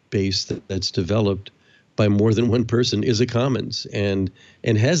code base that's developed by more than one person is a commons, and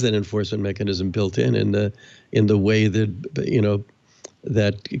has that enforcement mechanism built in the way that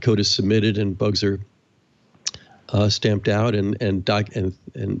that code is submitted and bugs are stamped out and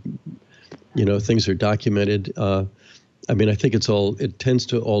things are documented. I mean, I think it tends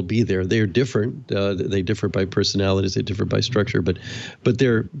to all be there. They are different. They differ by personalities. They differ by structure. But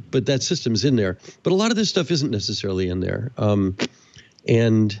that system's in there. But a lot of this stuff isn't necessarily in there.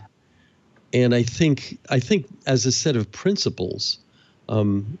 And I think as a set of principles,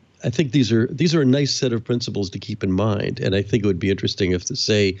 I think these are a nice set of principles to keep in mind. And I think it would be interesting if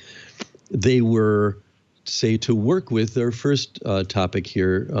they were to work with our first topic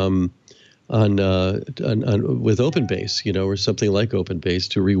here on with Openbase, or something like Openbase,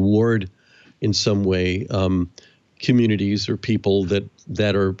 to reward in some way communities or people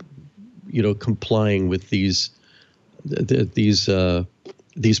that are complying with these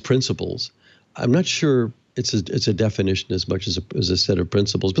principles. I'm not sure it's a definition as much as a set of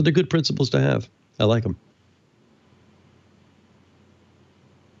principles, but they're good principles to have. I like them.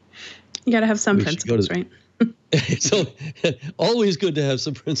 You got to have some principles, right? It's always good to have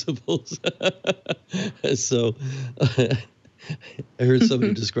some principles. So I heard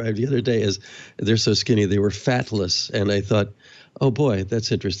somebody described the other day as they're so skinny they were fatless, and I thought, oh boy,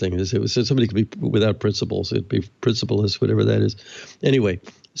 that's interesting. Somebody could be without principles. It'd be principleless, whatever that is. Anyway,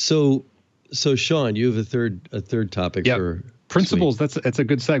 so Shawn, you have a third topic for Principles. Sweet. That's a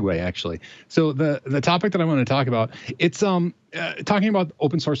good segue, actually. So the topic that I want to talk about, it's talking about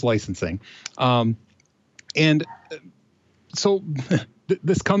open source licensing, and so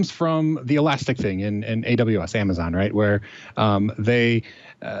this comes from the Elastic thing in AWS, Amazon, right? Where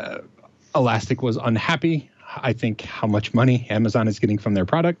Elastic was unhappy, I think, how much money Amazon is getting from their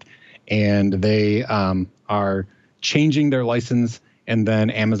product, and they are changing their license. And then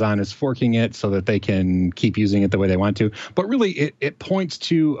Amazon is forking it so that they can keep using it the way they want to. But really, it points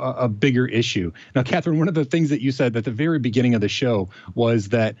to a bigger issue. Now, Katherine, one of the things that you said at the very beginning of the show was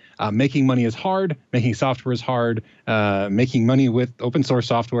that making money is hard, making software is hard, making money with open source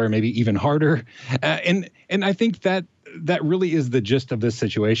software maybe even harder. And I think that really is the gist of this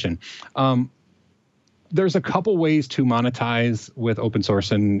situation. There's a couple ways to monetize with open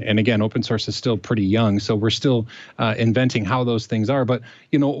source, and again, open source is still pretty young, so we're still inventing how those things are. But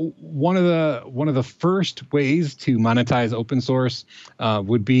one of the first ways to monetize open source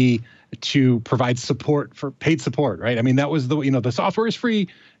would be to provide support for paid support, right? I mean, that was the software is free,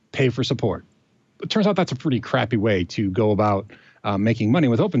 pay for support. It turns out that's a pretty crappy way to go about making money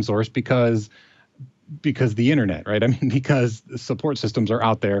with open source because the internet, right? I mean, because the support systems are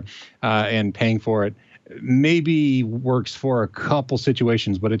out there and paying for it maybe works for a couple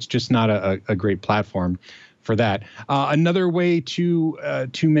situations, but it's just not a great platform for that. Another way to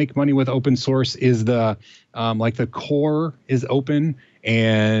make money with open source is the core is open,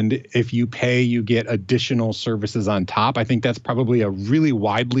 and if you pay, you get additional services on top. I think that's probably a really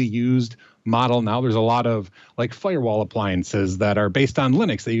widely used model now. There's a lot of firewall appliances that are based on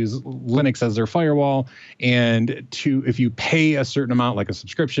Linux. They use Linux as their firewall, and if you pay a certain amount, like a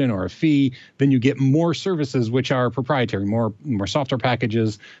subscription or a fee, then you get more services which are proprietary, more software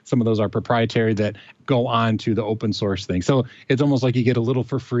packages. Some of those are proprietary that go on to the open source thing. So it's almost like you get a little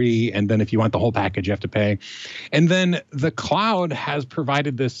for free, and then if you want the whole package, you have to pay. And then the cloud has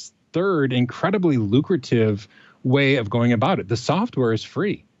provided this third incredibly lucrative way of going about it. The software is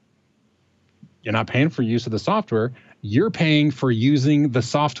free. You're not paying for use of the software. You're paying for using the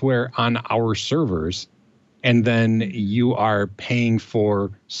software on our servers, and then you are paying for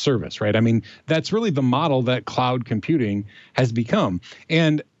service, right? I mean, that's really the model that cloud computing has become.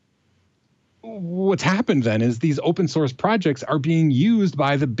 And what's happened then is these open source projects are being used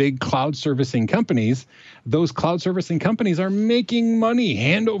by the big cloud servicing companies. Those cloud servicing companies are making money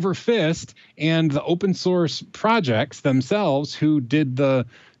hand over fist, and the open source projects themselves, who did the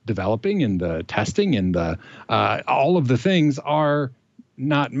developing and the testing and the all of the things, are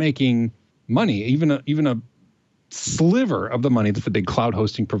not making money, even a sliver of the money that the big cloud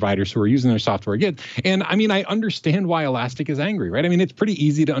hosting providers who are using their software get. And I mean, I understand why Elastic is angry, right? I mean, it's pretty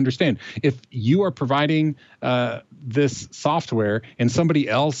easy to understand. If you are providing this software and somebody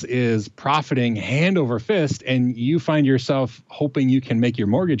else is profiting hand over fist, and you find yourself hoping you can make your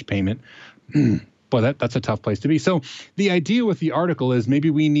mortgage payment, well, that's a tough place to be. So the idea with the article is maybe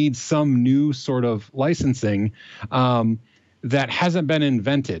we need some new sort of licensing that hasn't been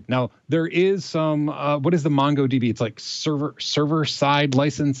invented. Now, there is some, what is the MongoDB? It's like server side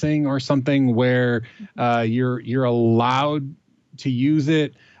licensing or something, where you're allowed to use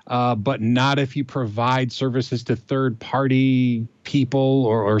it, but not if you provide services to third-party people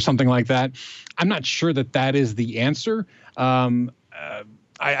or something like that. I'm not sure that is the answer.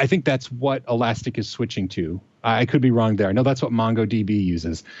 I think that's what Elastic is switching to. I could be wrong there. I know that's what MongoDB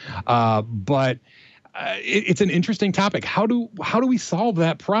uses, but it's an interesting topic. How do we solve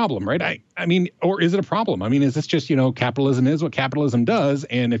that problem, right? I mean, or is it a problem? I mean, is this just capitalism is what capitalism does,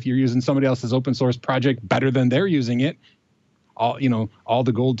 and if you're using somebody else's open source project better than they're using it, all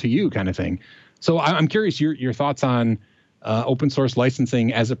the gold to you kind of thing. So I'm curious your thoughts on open source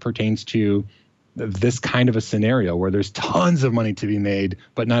licensing as it pertains to this kind of a scenario where there's tons of money to be made,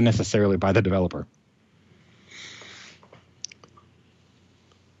 but not necessarily by the developer.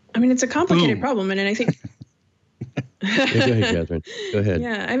 I mean, it's a complicated problem, and I think. Yeah, go ahead, Katherine. Go ahead.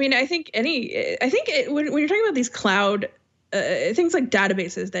 Yeah, I mean, when you're talking about these cloud things like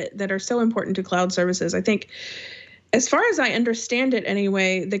databases that are so important to cloud services, I think, as far as I understand it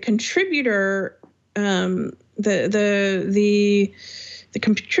anyway, the contributor, the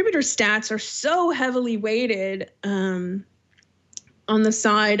contributor stats are so heavily weighted on the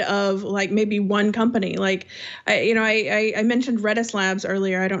side of maybe one company. I mentioned Redis Labs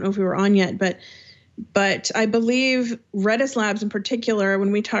earlier. I don't know if we were on yet, but I believe Redis Labs in particular,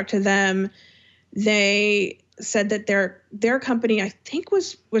 when we talked to them, they said that their company, I think,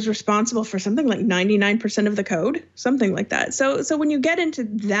 was responsible for something like 99% of the code, something like that. So when you get into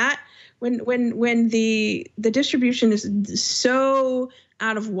that, when the distribution is so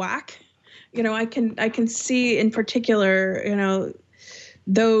out of whack, I can see in particular,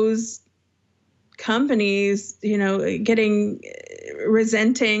 those companies,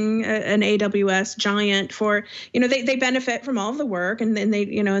 resenting an AWS giant for, they benefit from all of the work, and then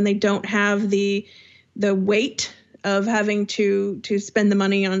they don't have the weight of having to spend the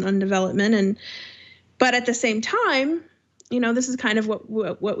money on development, but at the same time, this is kind of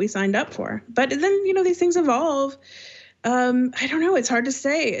what we signed up for. But then, these things evolve. I don't know. It's hard to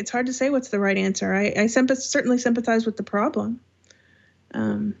say. It's hard to say what's the right answer. I certainly sympathize with the problem.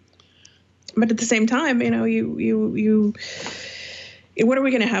 But at the same time, you what are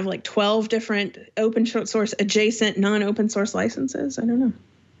we going to have, like 12 different open source adjacent non-open source licenses? I don't know.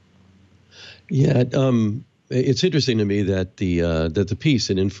 Yeah, it's interesting to me that the piece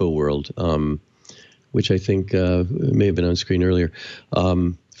in Infoworld, which I think may have been on screen earlier,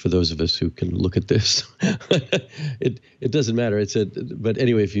 for those of us who can look at this, it doesn't matter. But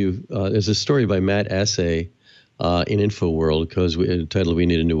anyway, there's a story by Matt Asay in Infoworld, because titled "We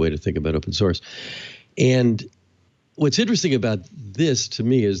Need a New Way to Think About Open Source." And what's interesting about this to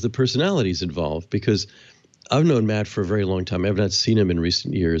me is the personalities involved, because I've known Matt for a very long time. I've not seen him in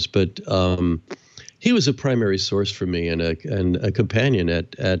recent years, but he was a primary source for me and a companion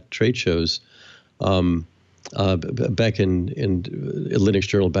at trade shows back in Linux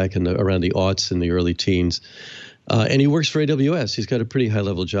Journal back around the aughts in the early teens. And he works for AWS. He's got a pretty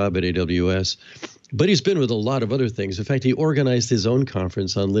high-level job at AWS. But he's been with a lot of other things. In fact, he organized his own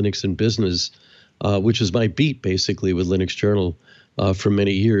conference on Linux and business, which was my beat, basically, with Linux Journal for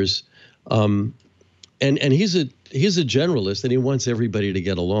many years. And he's a generalist, and he wants everybody to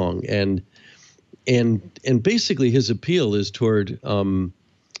get along. And basically, his appeal is toward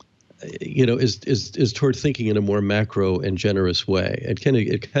is toward thinking in a more macro and generous way. It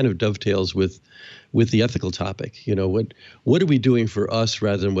kind of dovetails with the ethical topic. What are we doing for us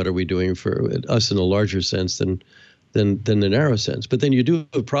rather than what are we doing for us in a larger sense than the narrow sense? But then you do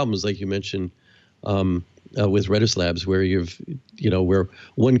have problems, like you mentioned, with Redis Labs, where where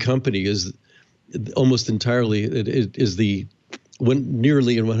one company is almost entirely is the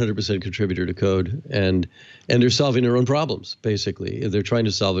nearly and 100% contributor to code, and they're solving their own problems. Basically, they're trying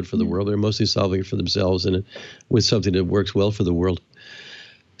to solve it for the world. They're mostly solving it for themselves, and with something that works well for the world.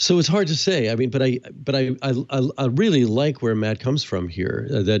 So it's hard to say. I mean, but I really like where Matt comes from here.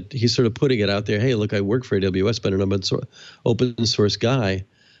 That he's sort of putting it out there. Hey, look, I work for AWS, but I'm an open source guy,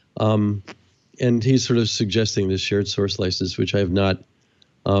 and he's sort of suggesting this shared source license, which I have not.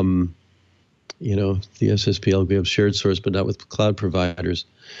 The SSPL, we have shared source, but not with cloud providers.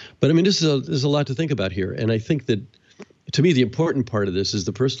 But I mean, there's a lot to think about here. And I think that, to me, the important part of this is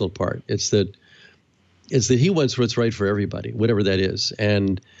the personal part. It's that he wants what's right for everybody, whatever that is.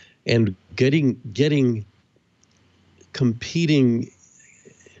 And getting competing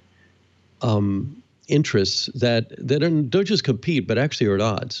interests that don't just compete, but actually are at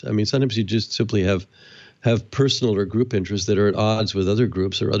odds. I mean, sometimes you just simply have personal or group interests that are at odds with other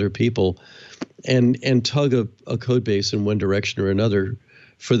groups or other people, and tug a code base in one direction or another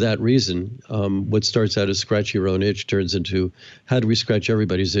for that reason. What starts out as scratch your own itch turns into how do we scratch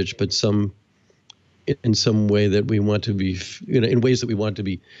everybody's itch, but in some way that we want to be, in ways that we want to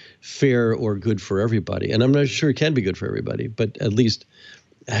be fair or good for everybody. And I'm not sure it can be good for everybody, but at least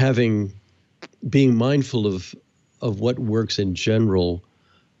being mindful of what works in general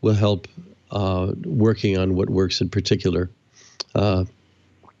will help working on what works in particular.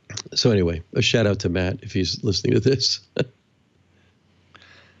 So anyway, a shout out to Matt if he's listening to this.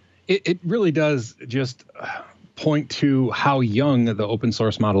 It really does just point to how young the open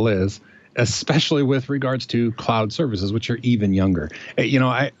source model is, especially with regards to cloud services, which are even younger.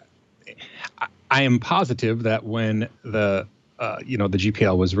 I am positive that when the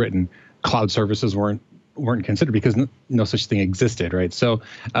GPL was written, cloud services weren't considered because no such thing existed, right? So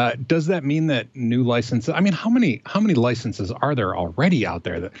does that mean that new licenses, I mean, how many licenses are there already out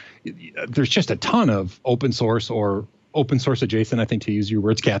there? There's just a ton of open source or open source adjacent, I think, to use your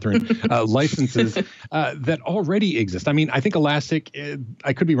words, Katherine, licenses that already exist. I mean, I think Elastic,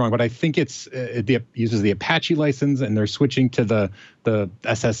 I could be wrong, but I think it uses the Apache license, and they're switching to the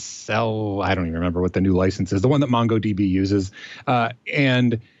SSL, I don't even remember what the new license is, the one that MongoDB uses.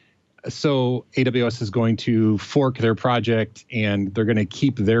 And so AWS is going to fork their project, and they're going to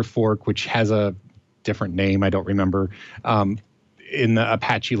keep their fork, which has a different name, I don't remember, in the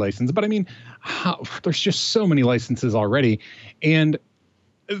Apache license. But I mean, there's just so many licenses already. And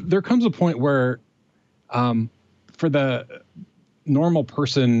there comes a point where for the normal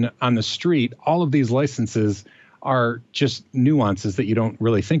person on the street, all of these licenses are just nuances that you don't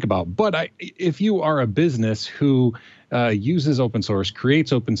really think about. But if you are a business who uses open source,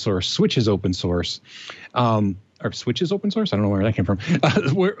 creates open source, switches open source, or switches open source, I don't know where that came from,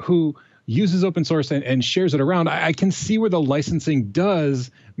 who uses open source and shares it around, I can see where the licensing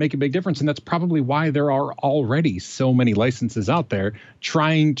does make a big difference. And that's probably why there are already so many licenses out there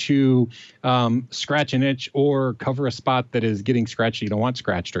trying to scratch an itch or cover a spot that is getting scratched you don't want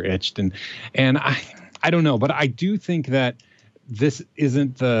scratched or itched. And I don't know, but I do think that this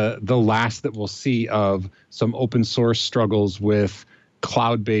isn't the last that we'll see of some open source struggles with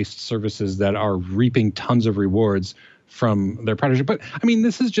cloud-based services that are reaping tons of rewards from their project. But I mean,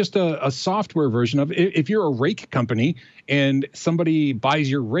 this is just a software version of, if you're a rake company and somebody buys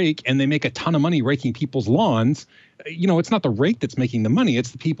your rake and they make a ton of money raking people's lawns, it's not the rake that's making the money,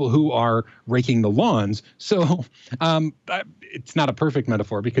 it's the people who are raking the lawns. So it's not a perfect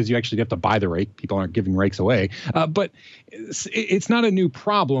metaphor because you actually have to buy the rake. People aren't giving rakes away. But it's not a new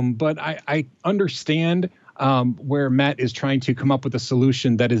problem, but I understand where Matt is trying to come up with a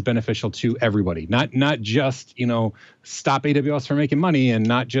solution that is beneficial to everybody, not just, stop AWS from making money and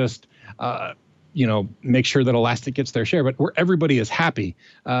not just, make sure that Elastic gets their share, but where everybody is happy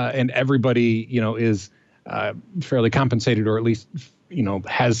and everybody, is fairly compensated, or at least,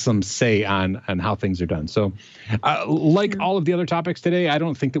 has some say on how things are done. So like all of the other topics today, I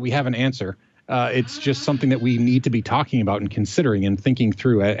don't think that we have an answer. It's just something that we need to be talking about and considering and thinking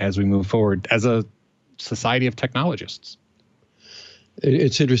through as we move forward as a society of technologists.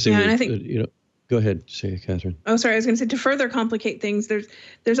 It's interesting. Yeah, and I think, go ahead, say it, Catherine. Oh, sorry. I was going to say, to further complicate things,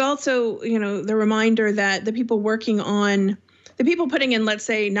 there's also, the reminder that the people putting in, let's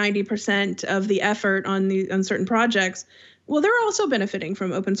say, 90% of the effort on certain projects, well, they're also benefiting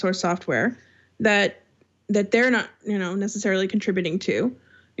from open source software that they're not, necessarily contributing to.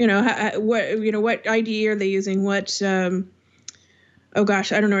 What IDE are they using? What oh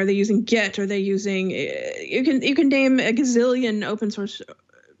gosh, I don't know. Are they using Git? Are they using? You can name a gazillion open source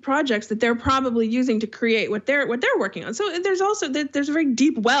projects that they're probably using to create what they're working on. So there's a very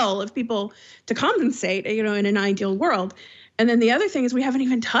deep well of people to compensate, in an ideal world. And then the other thing is we haven't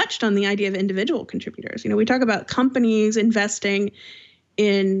even touched on the idea of individual contributors. We talk about companies investing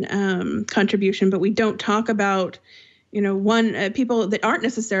in contribution, but we don't talk about people that aren't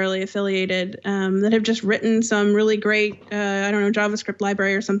necessarily affiliated, that have just written some really great, JavaScript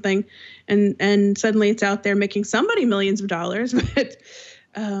library or something, and suddenly it's out there making somebody millions of dollars. But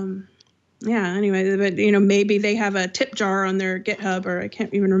anyway, but maybe they have a tip jar on their GitHub, or I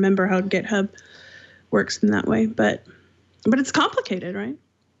can't even remember how GitHub works in that way. But it's complicated, right?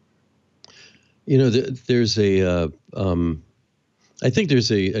 There's I think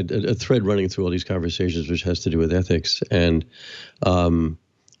there's a thread running through all these conversations which has to do with ethics. And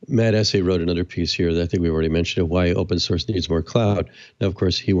Matt Asay wrote another piece here that I think we already mentioned, why open source needs more cloud. Now, of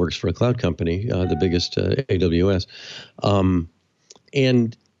course, he works for a cloud company, the biggest, AWS.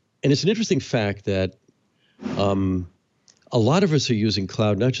 And it's an interesting fact that a lot of us are using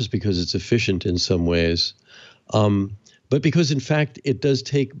cloud not just because it's efficient in some ways, but because, in fact, it does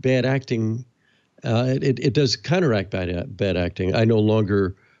take bad acting. It does counteract bad acting. I no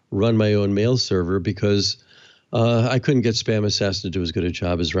longer run my own mail server because I couldn't get Spam Assassin to do as good a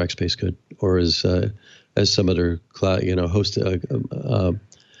job as Rackspace could, or as some other cloud,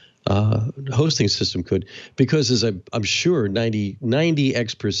 hosting system could, because as I'm sure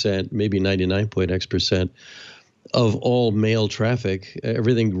 90x%, maybe 99.x% of all mail traffic,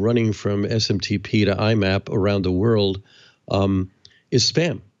 everything running from SMTP to IMAP around the world, is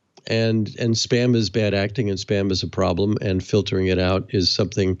spam. And spam is bad acting, and spam is a problem, and filtering it out is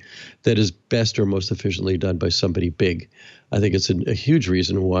something that is best or most efficiently done by somebody big. I think it's a huge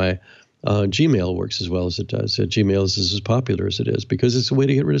reason why Gmail works as well as it does. Gmail is as popular as it is because it's a way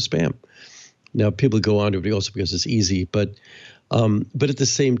to get rid of spam. Now, people go on to it also because it's easy, but at the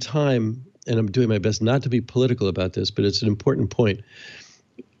same time, and I'm doing my best not to be political about this, but it's an important point.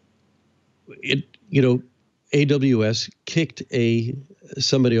 AWS kicked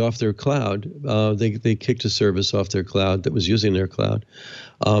somebody off their cloud. They kicked a service off their cloud that was using their cloud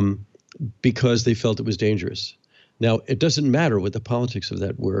because they felt it was dangerous. Now, it doesn't matter what the politics of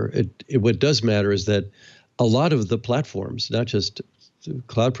that were. What does matter is that a lot of the platforms, not just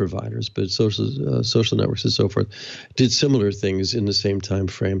cloud providers, but social networks and so forth, did similar things in the same time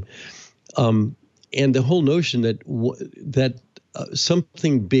frame. And the whole notion that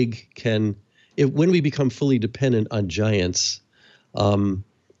something big can, when we become fully dependent on giants,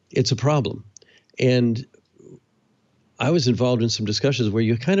 it's a problem. And I was involved in some discussions where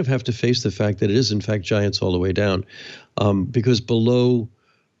you kind of have to face the fact that it is, in fact, giants all the way down, because below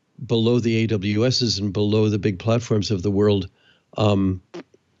below the AWSs and below the big platforms of the world,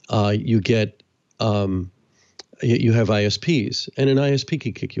 you get you have ISPs, and an ISP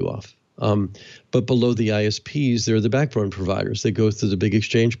can kick you off. But below the ISPs, there are the backbone providers that go through the big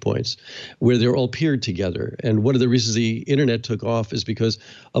exchange points where they're all peered together. And one of the reasons the internet took off is because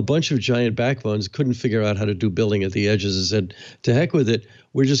a bunch of giant backbones couldn't figure out how to do billing at the edges and said, to heck with it,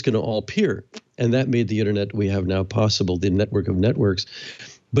 we're just going to all peer. And that made the internet we have now possible, the network of networks.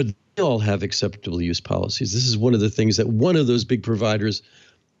 But they all have acceptable use policies. This is one of the things that one of those big providers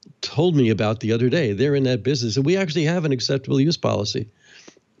told me about the other day. They're in that business, and we actually have an acceptable use policy.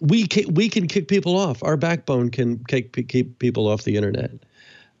 We can kick people off. Our backbone can keep people off the internet.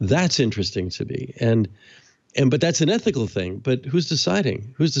 That's interesting to me. But that's an ethical thing. But who's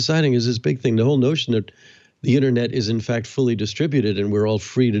deciding? Who's deciding is this big thing. The whole notion that the internet is in fact fully distributed and we're all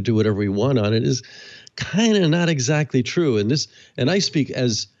free to do whatever we want on it is kind of not exactly true. And I speak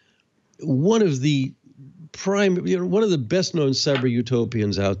as one of the one of the best known cyber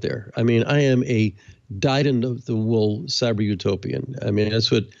utopians out there. I mean, I am a dyed-in-the-wool cyber utopian. I mean,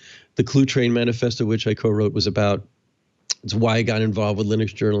 that's what the Clue Train Manifesto, which I co-wrote, was about. It's why I got involved with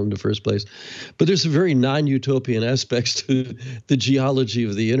Linux Journal in the first place. But there's some very non-utopian aspects to the geology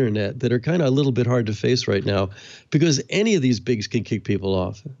of the internet that are kind of a little bit hard to face right now, because any of these bigs can kick people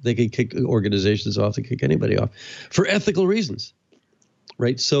off. They can kick organizations off. They can kick anybody off for ethical reasons,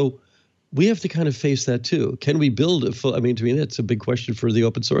 right? So we have to kind of face that too. Can we build a full, I mean, to me, that's a big question for the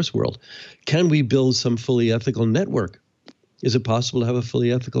open source world. Can we build some fully ethical network? Is it possible to have a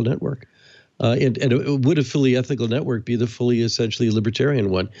fully ethical network? And would a fully ethical network be the fully essentially libertarian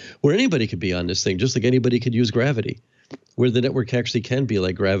one, where anybody could be on this thing, just like anybody could use gravity, where the network actually can be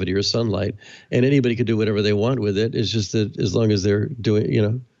like gravity or sunlight, and anybody could do whatever they want with it. It's just that as long as they're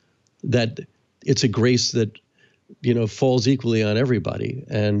doing, that it's a grace that, falls equally on everybody,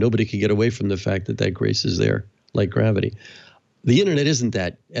 and nobody can get away from the fact that that grace is there, like gravity. The internet isn't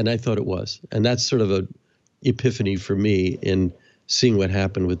that, and I thought it was. And that's sort of a epiphany for me in seeing what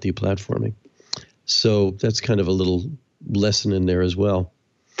happened with deplatforming. So that's kind of a little lesson in there as well.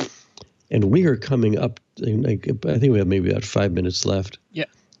 And we are coming up, I think we have maybe about 5 minutes left. Yeah.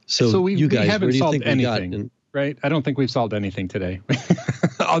 So we haven't solved anything, right? I don't think we've solved anything today.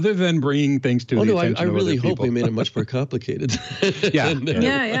 Other than bringing things to the attention I of really other hope people. we made it much more complicated.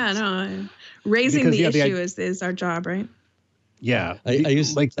 No. Raising the issue is our job, right? Yeah. I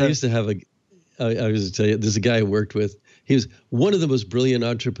used to have I was to tell you, there's a guy I worked with. He was one of the most brilliant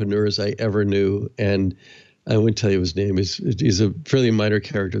entrepreneurs I ever knew. And I wouldn't tell you his name. He's a fairly minor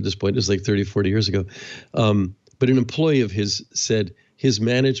character at this point. It was like 30, 40 years ago. But an employee of his said his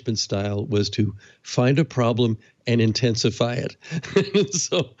management style was to find a problem and intensify it.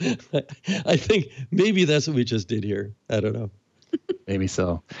 So I think maybe that's what we just did here. I don't know. Maybe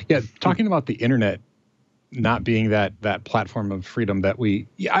so. Yeah, talking about the internet not being that platform of freedom that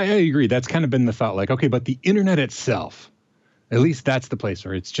I agree. That's kind of been the thought, like, okay, but the internet itself, at least that's the place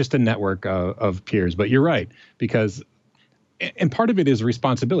where it's just a network of peers. But you're right, because, and part of it is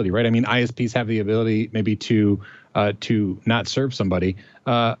responsibility, right? I mean, ISPs have the ability maybe to not serve somebody,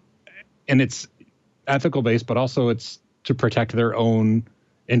 and it's ethical based, but also it's to protect their own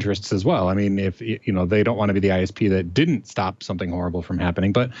interests as well. I mean, if they don't want to be the ISP that didn't stop something horrible from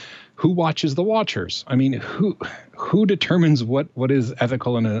happening, but who watches the watchers? I mean, who determines what is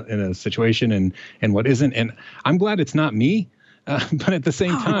ethical in a situation and what isn't? And I'm glad it's not me, but at the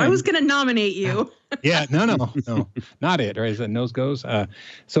same time, I was going to nominate you. Yeah, no, not it. Right? As that nose goes.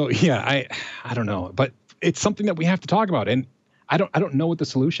 So yeah, I don't know, but it's something that we have to talk about, and I don't know what the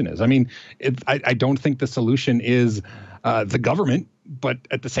solution is. I mean, I don't think the solution is the government, but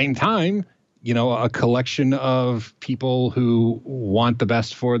at the same time, a collection of people who want the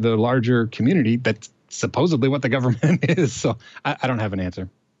best for the larger community. That's supposedly what the government is. So I don't have an answer.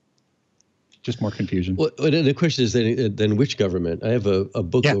 Just more confusion. Well, the question is then which government? I have a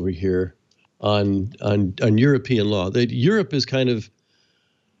book over here on European law. Europe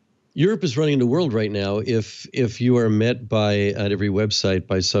is running the world right now. If you are met on every website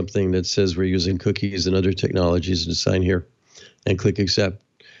by something that says we're using cookies and other technologies, and sign here and click accept,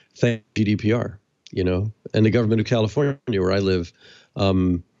 thank GDPR, and the government of California where I live,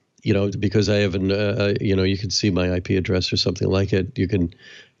 because I have you can see my IP address or something like it. You can,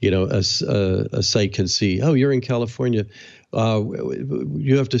 a site can see, oh, you're in California.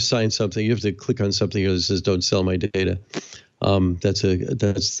 You have to sign something. You have to click on something that says don't sell my data. That's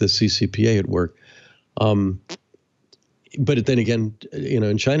the CCPA at work. But then again,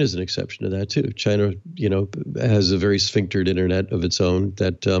 and China's an exception to that too. China, has a very sphinctered internet of its own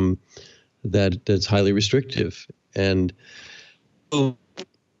that's highly restrictive. And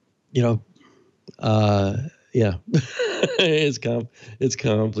Yeah, it's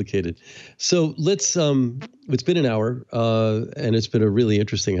complicated. So let's. It's been an hour, and it's been a really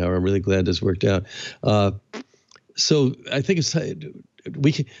interesting hour. I'm really glad this worked out. So I think it's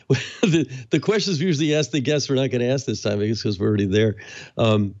we can, the questions we usually ask the guests we're not going to ask this time, I guess, because we're already there.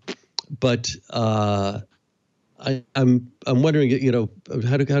 But I'm wondering,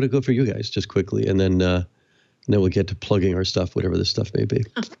 how to go for you guys just quickly, and then we'll get to plugging our stuff, whatever this stuff may be.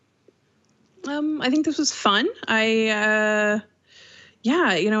 I think this was fun. I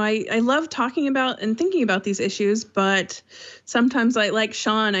love talking about and thinking about these issues, but sometimes like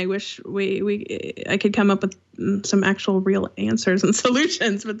Shawn, I wish I could come up with some actual real answers and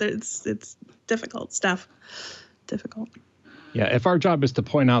solutions, but it's difficult stuff. Difficult. Yeah, if our job is to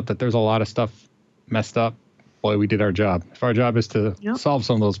point out that there's a lot of stuff messed up, boy, we did our job. If our job is to solve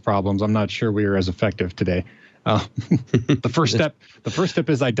some of those problems, I'm not sure we are as effective today. The first step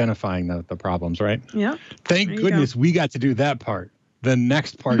is identifying the problems, right? Yeah. Thank goodness we got to do that part. The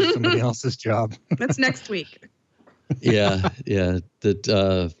next part is somebody else's job. That's next week. Yeah.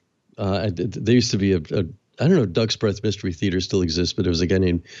 That there used to be I don't know if Duck's Breath Mystery Theater still exists, but there was a guy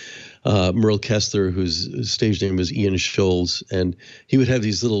named Merle Kessler whose stage name was Ian Scholes, and he would have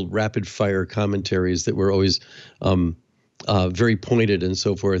these little rapid fire commentaries that were always very pointed and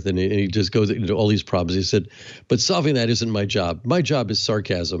so forth, and he just goes into all these problems. He said, but solving that isn't my job. My job is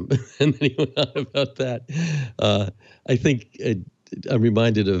sarcasm. And then he went on about that. I think I'm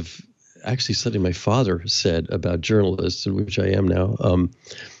reminded of actually something my father said about journalists, which I am now,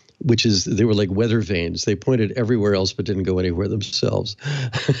 which is they were like weather vanes. They pointed everywhere else but didn't go anywhere themselves.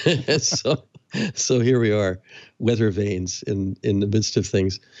 So here we are, weather vanes in the midst of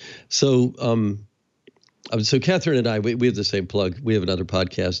things. So Katherine and I, we have the same plug. We have another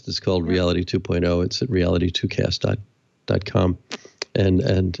podcast. It's called Reality 2.0. It's at reality2cast.com.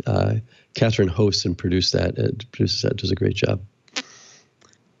 And Katherine hosts and produces that, does a great job.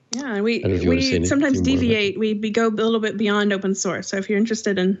 Yeah, and we sometimes deviate. We go a little bit beyond open source. So if you're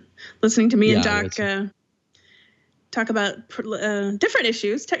interested in listening to me and Doc talk about different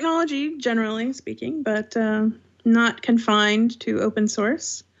issues, technology generally speaking, but not confined to open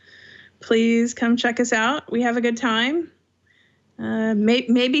source, please come check us out. We have a good time.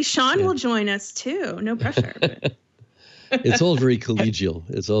 Maybe Shawn will join us too. No pressure. But. It's all very collegial.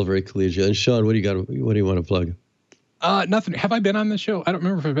 And Shawn, what do you want to plug? Nothing. Have I been on the show? I don't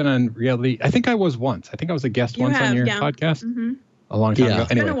remember if I've been on Reality. I think I was once. I think I was a guest on your podcast a long time ago.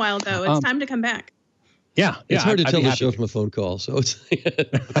 It's been a while though. It's time to come back. Yeah. It's hard to tell the show from a phone call, so it's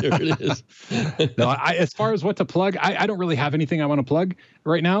there it is. No, as far as what to plug, I don't really have anything I want to plug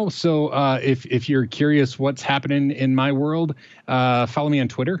right now. So if you're curious what's happening in my world, follow me on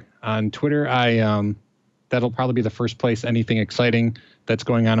Twitter. On Twitter, that'll probably be the first place anything exciting that's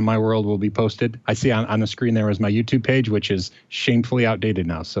going on in my world will be posted. I see on the screen there is my YouTube page, which is shamefully outdated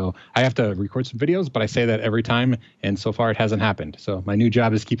now. So I have to record some videos, but I say that every time, and so far it hasn't happened. So my new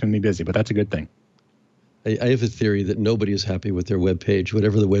job is keeping me busy, but that's a good thing. I have a theory that nobody is happy with their web page,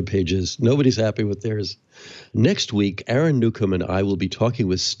 whatever the web page is. Nobody's happy with theirs. Next week, Aaron Newcomb and I will be talking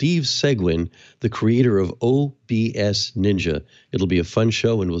with Steve Seguin, the creator of OBS Ninja. It'll be a fun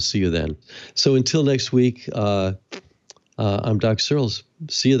show, and we'll see you then. So until next week, I'm Doc Searls.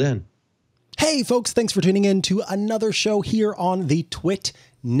 See you then. Hey, folks, thanks for tuning in to another show here on the TWiT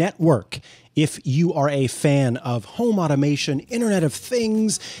Network. If you are a fan of home automation, Internet of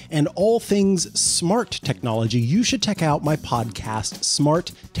Things, and all things smart technology, you should check out my podcast,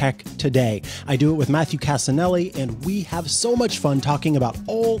 Smart Tech Today. I do it with Matthew Casanelli, and we have so much fun talking about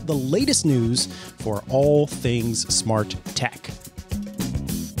all the latest news for all things smart tech.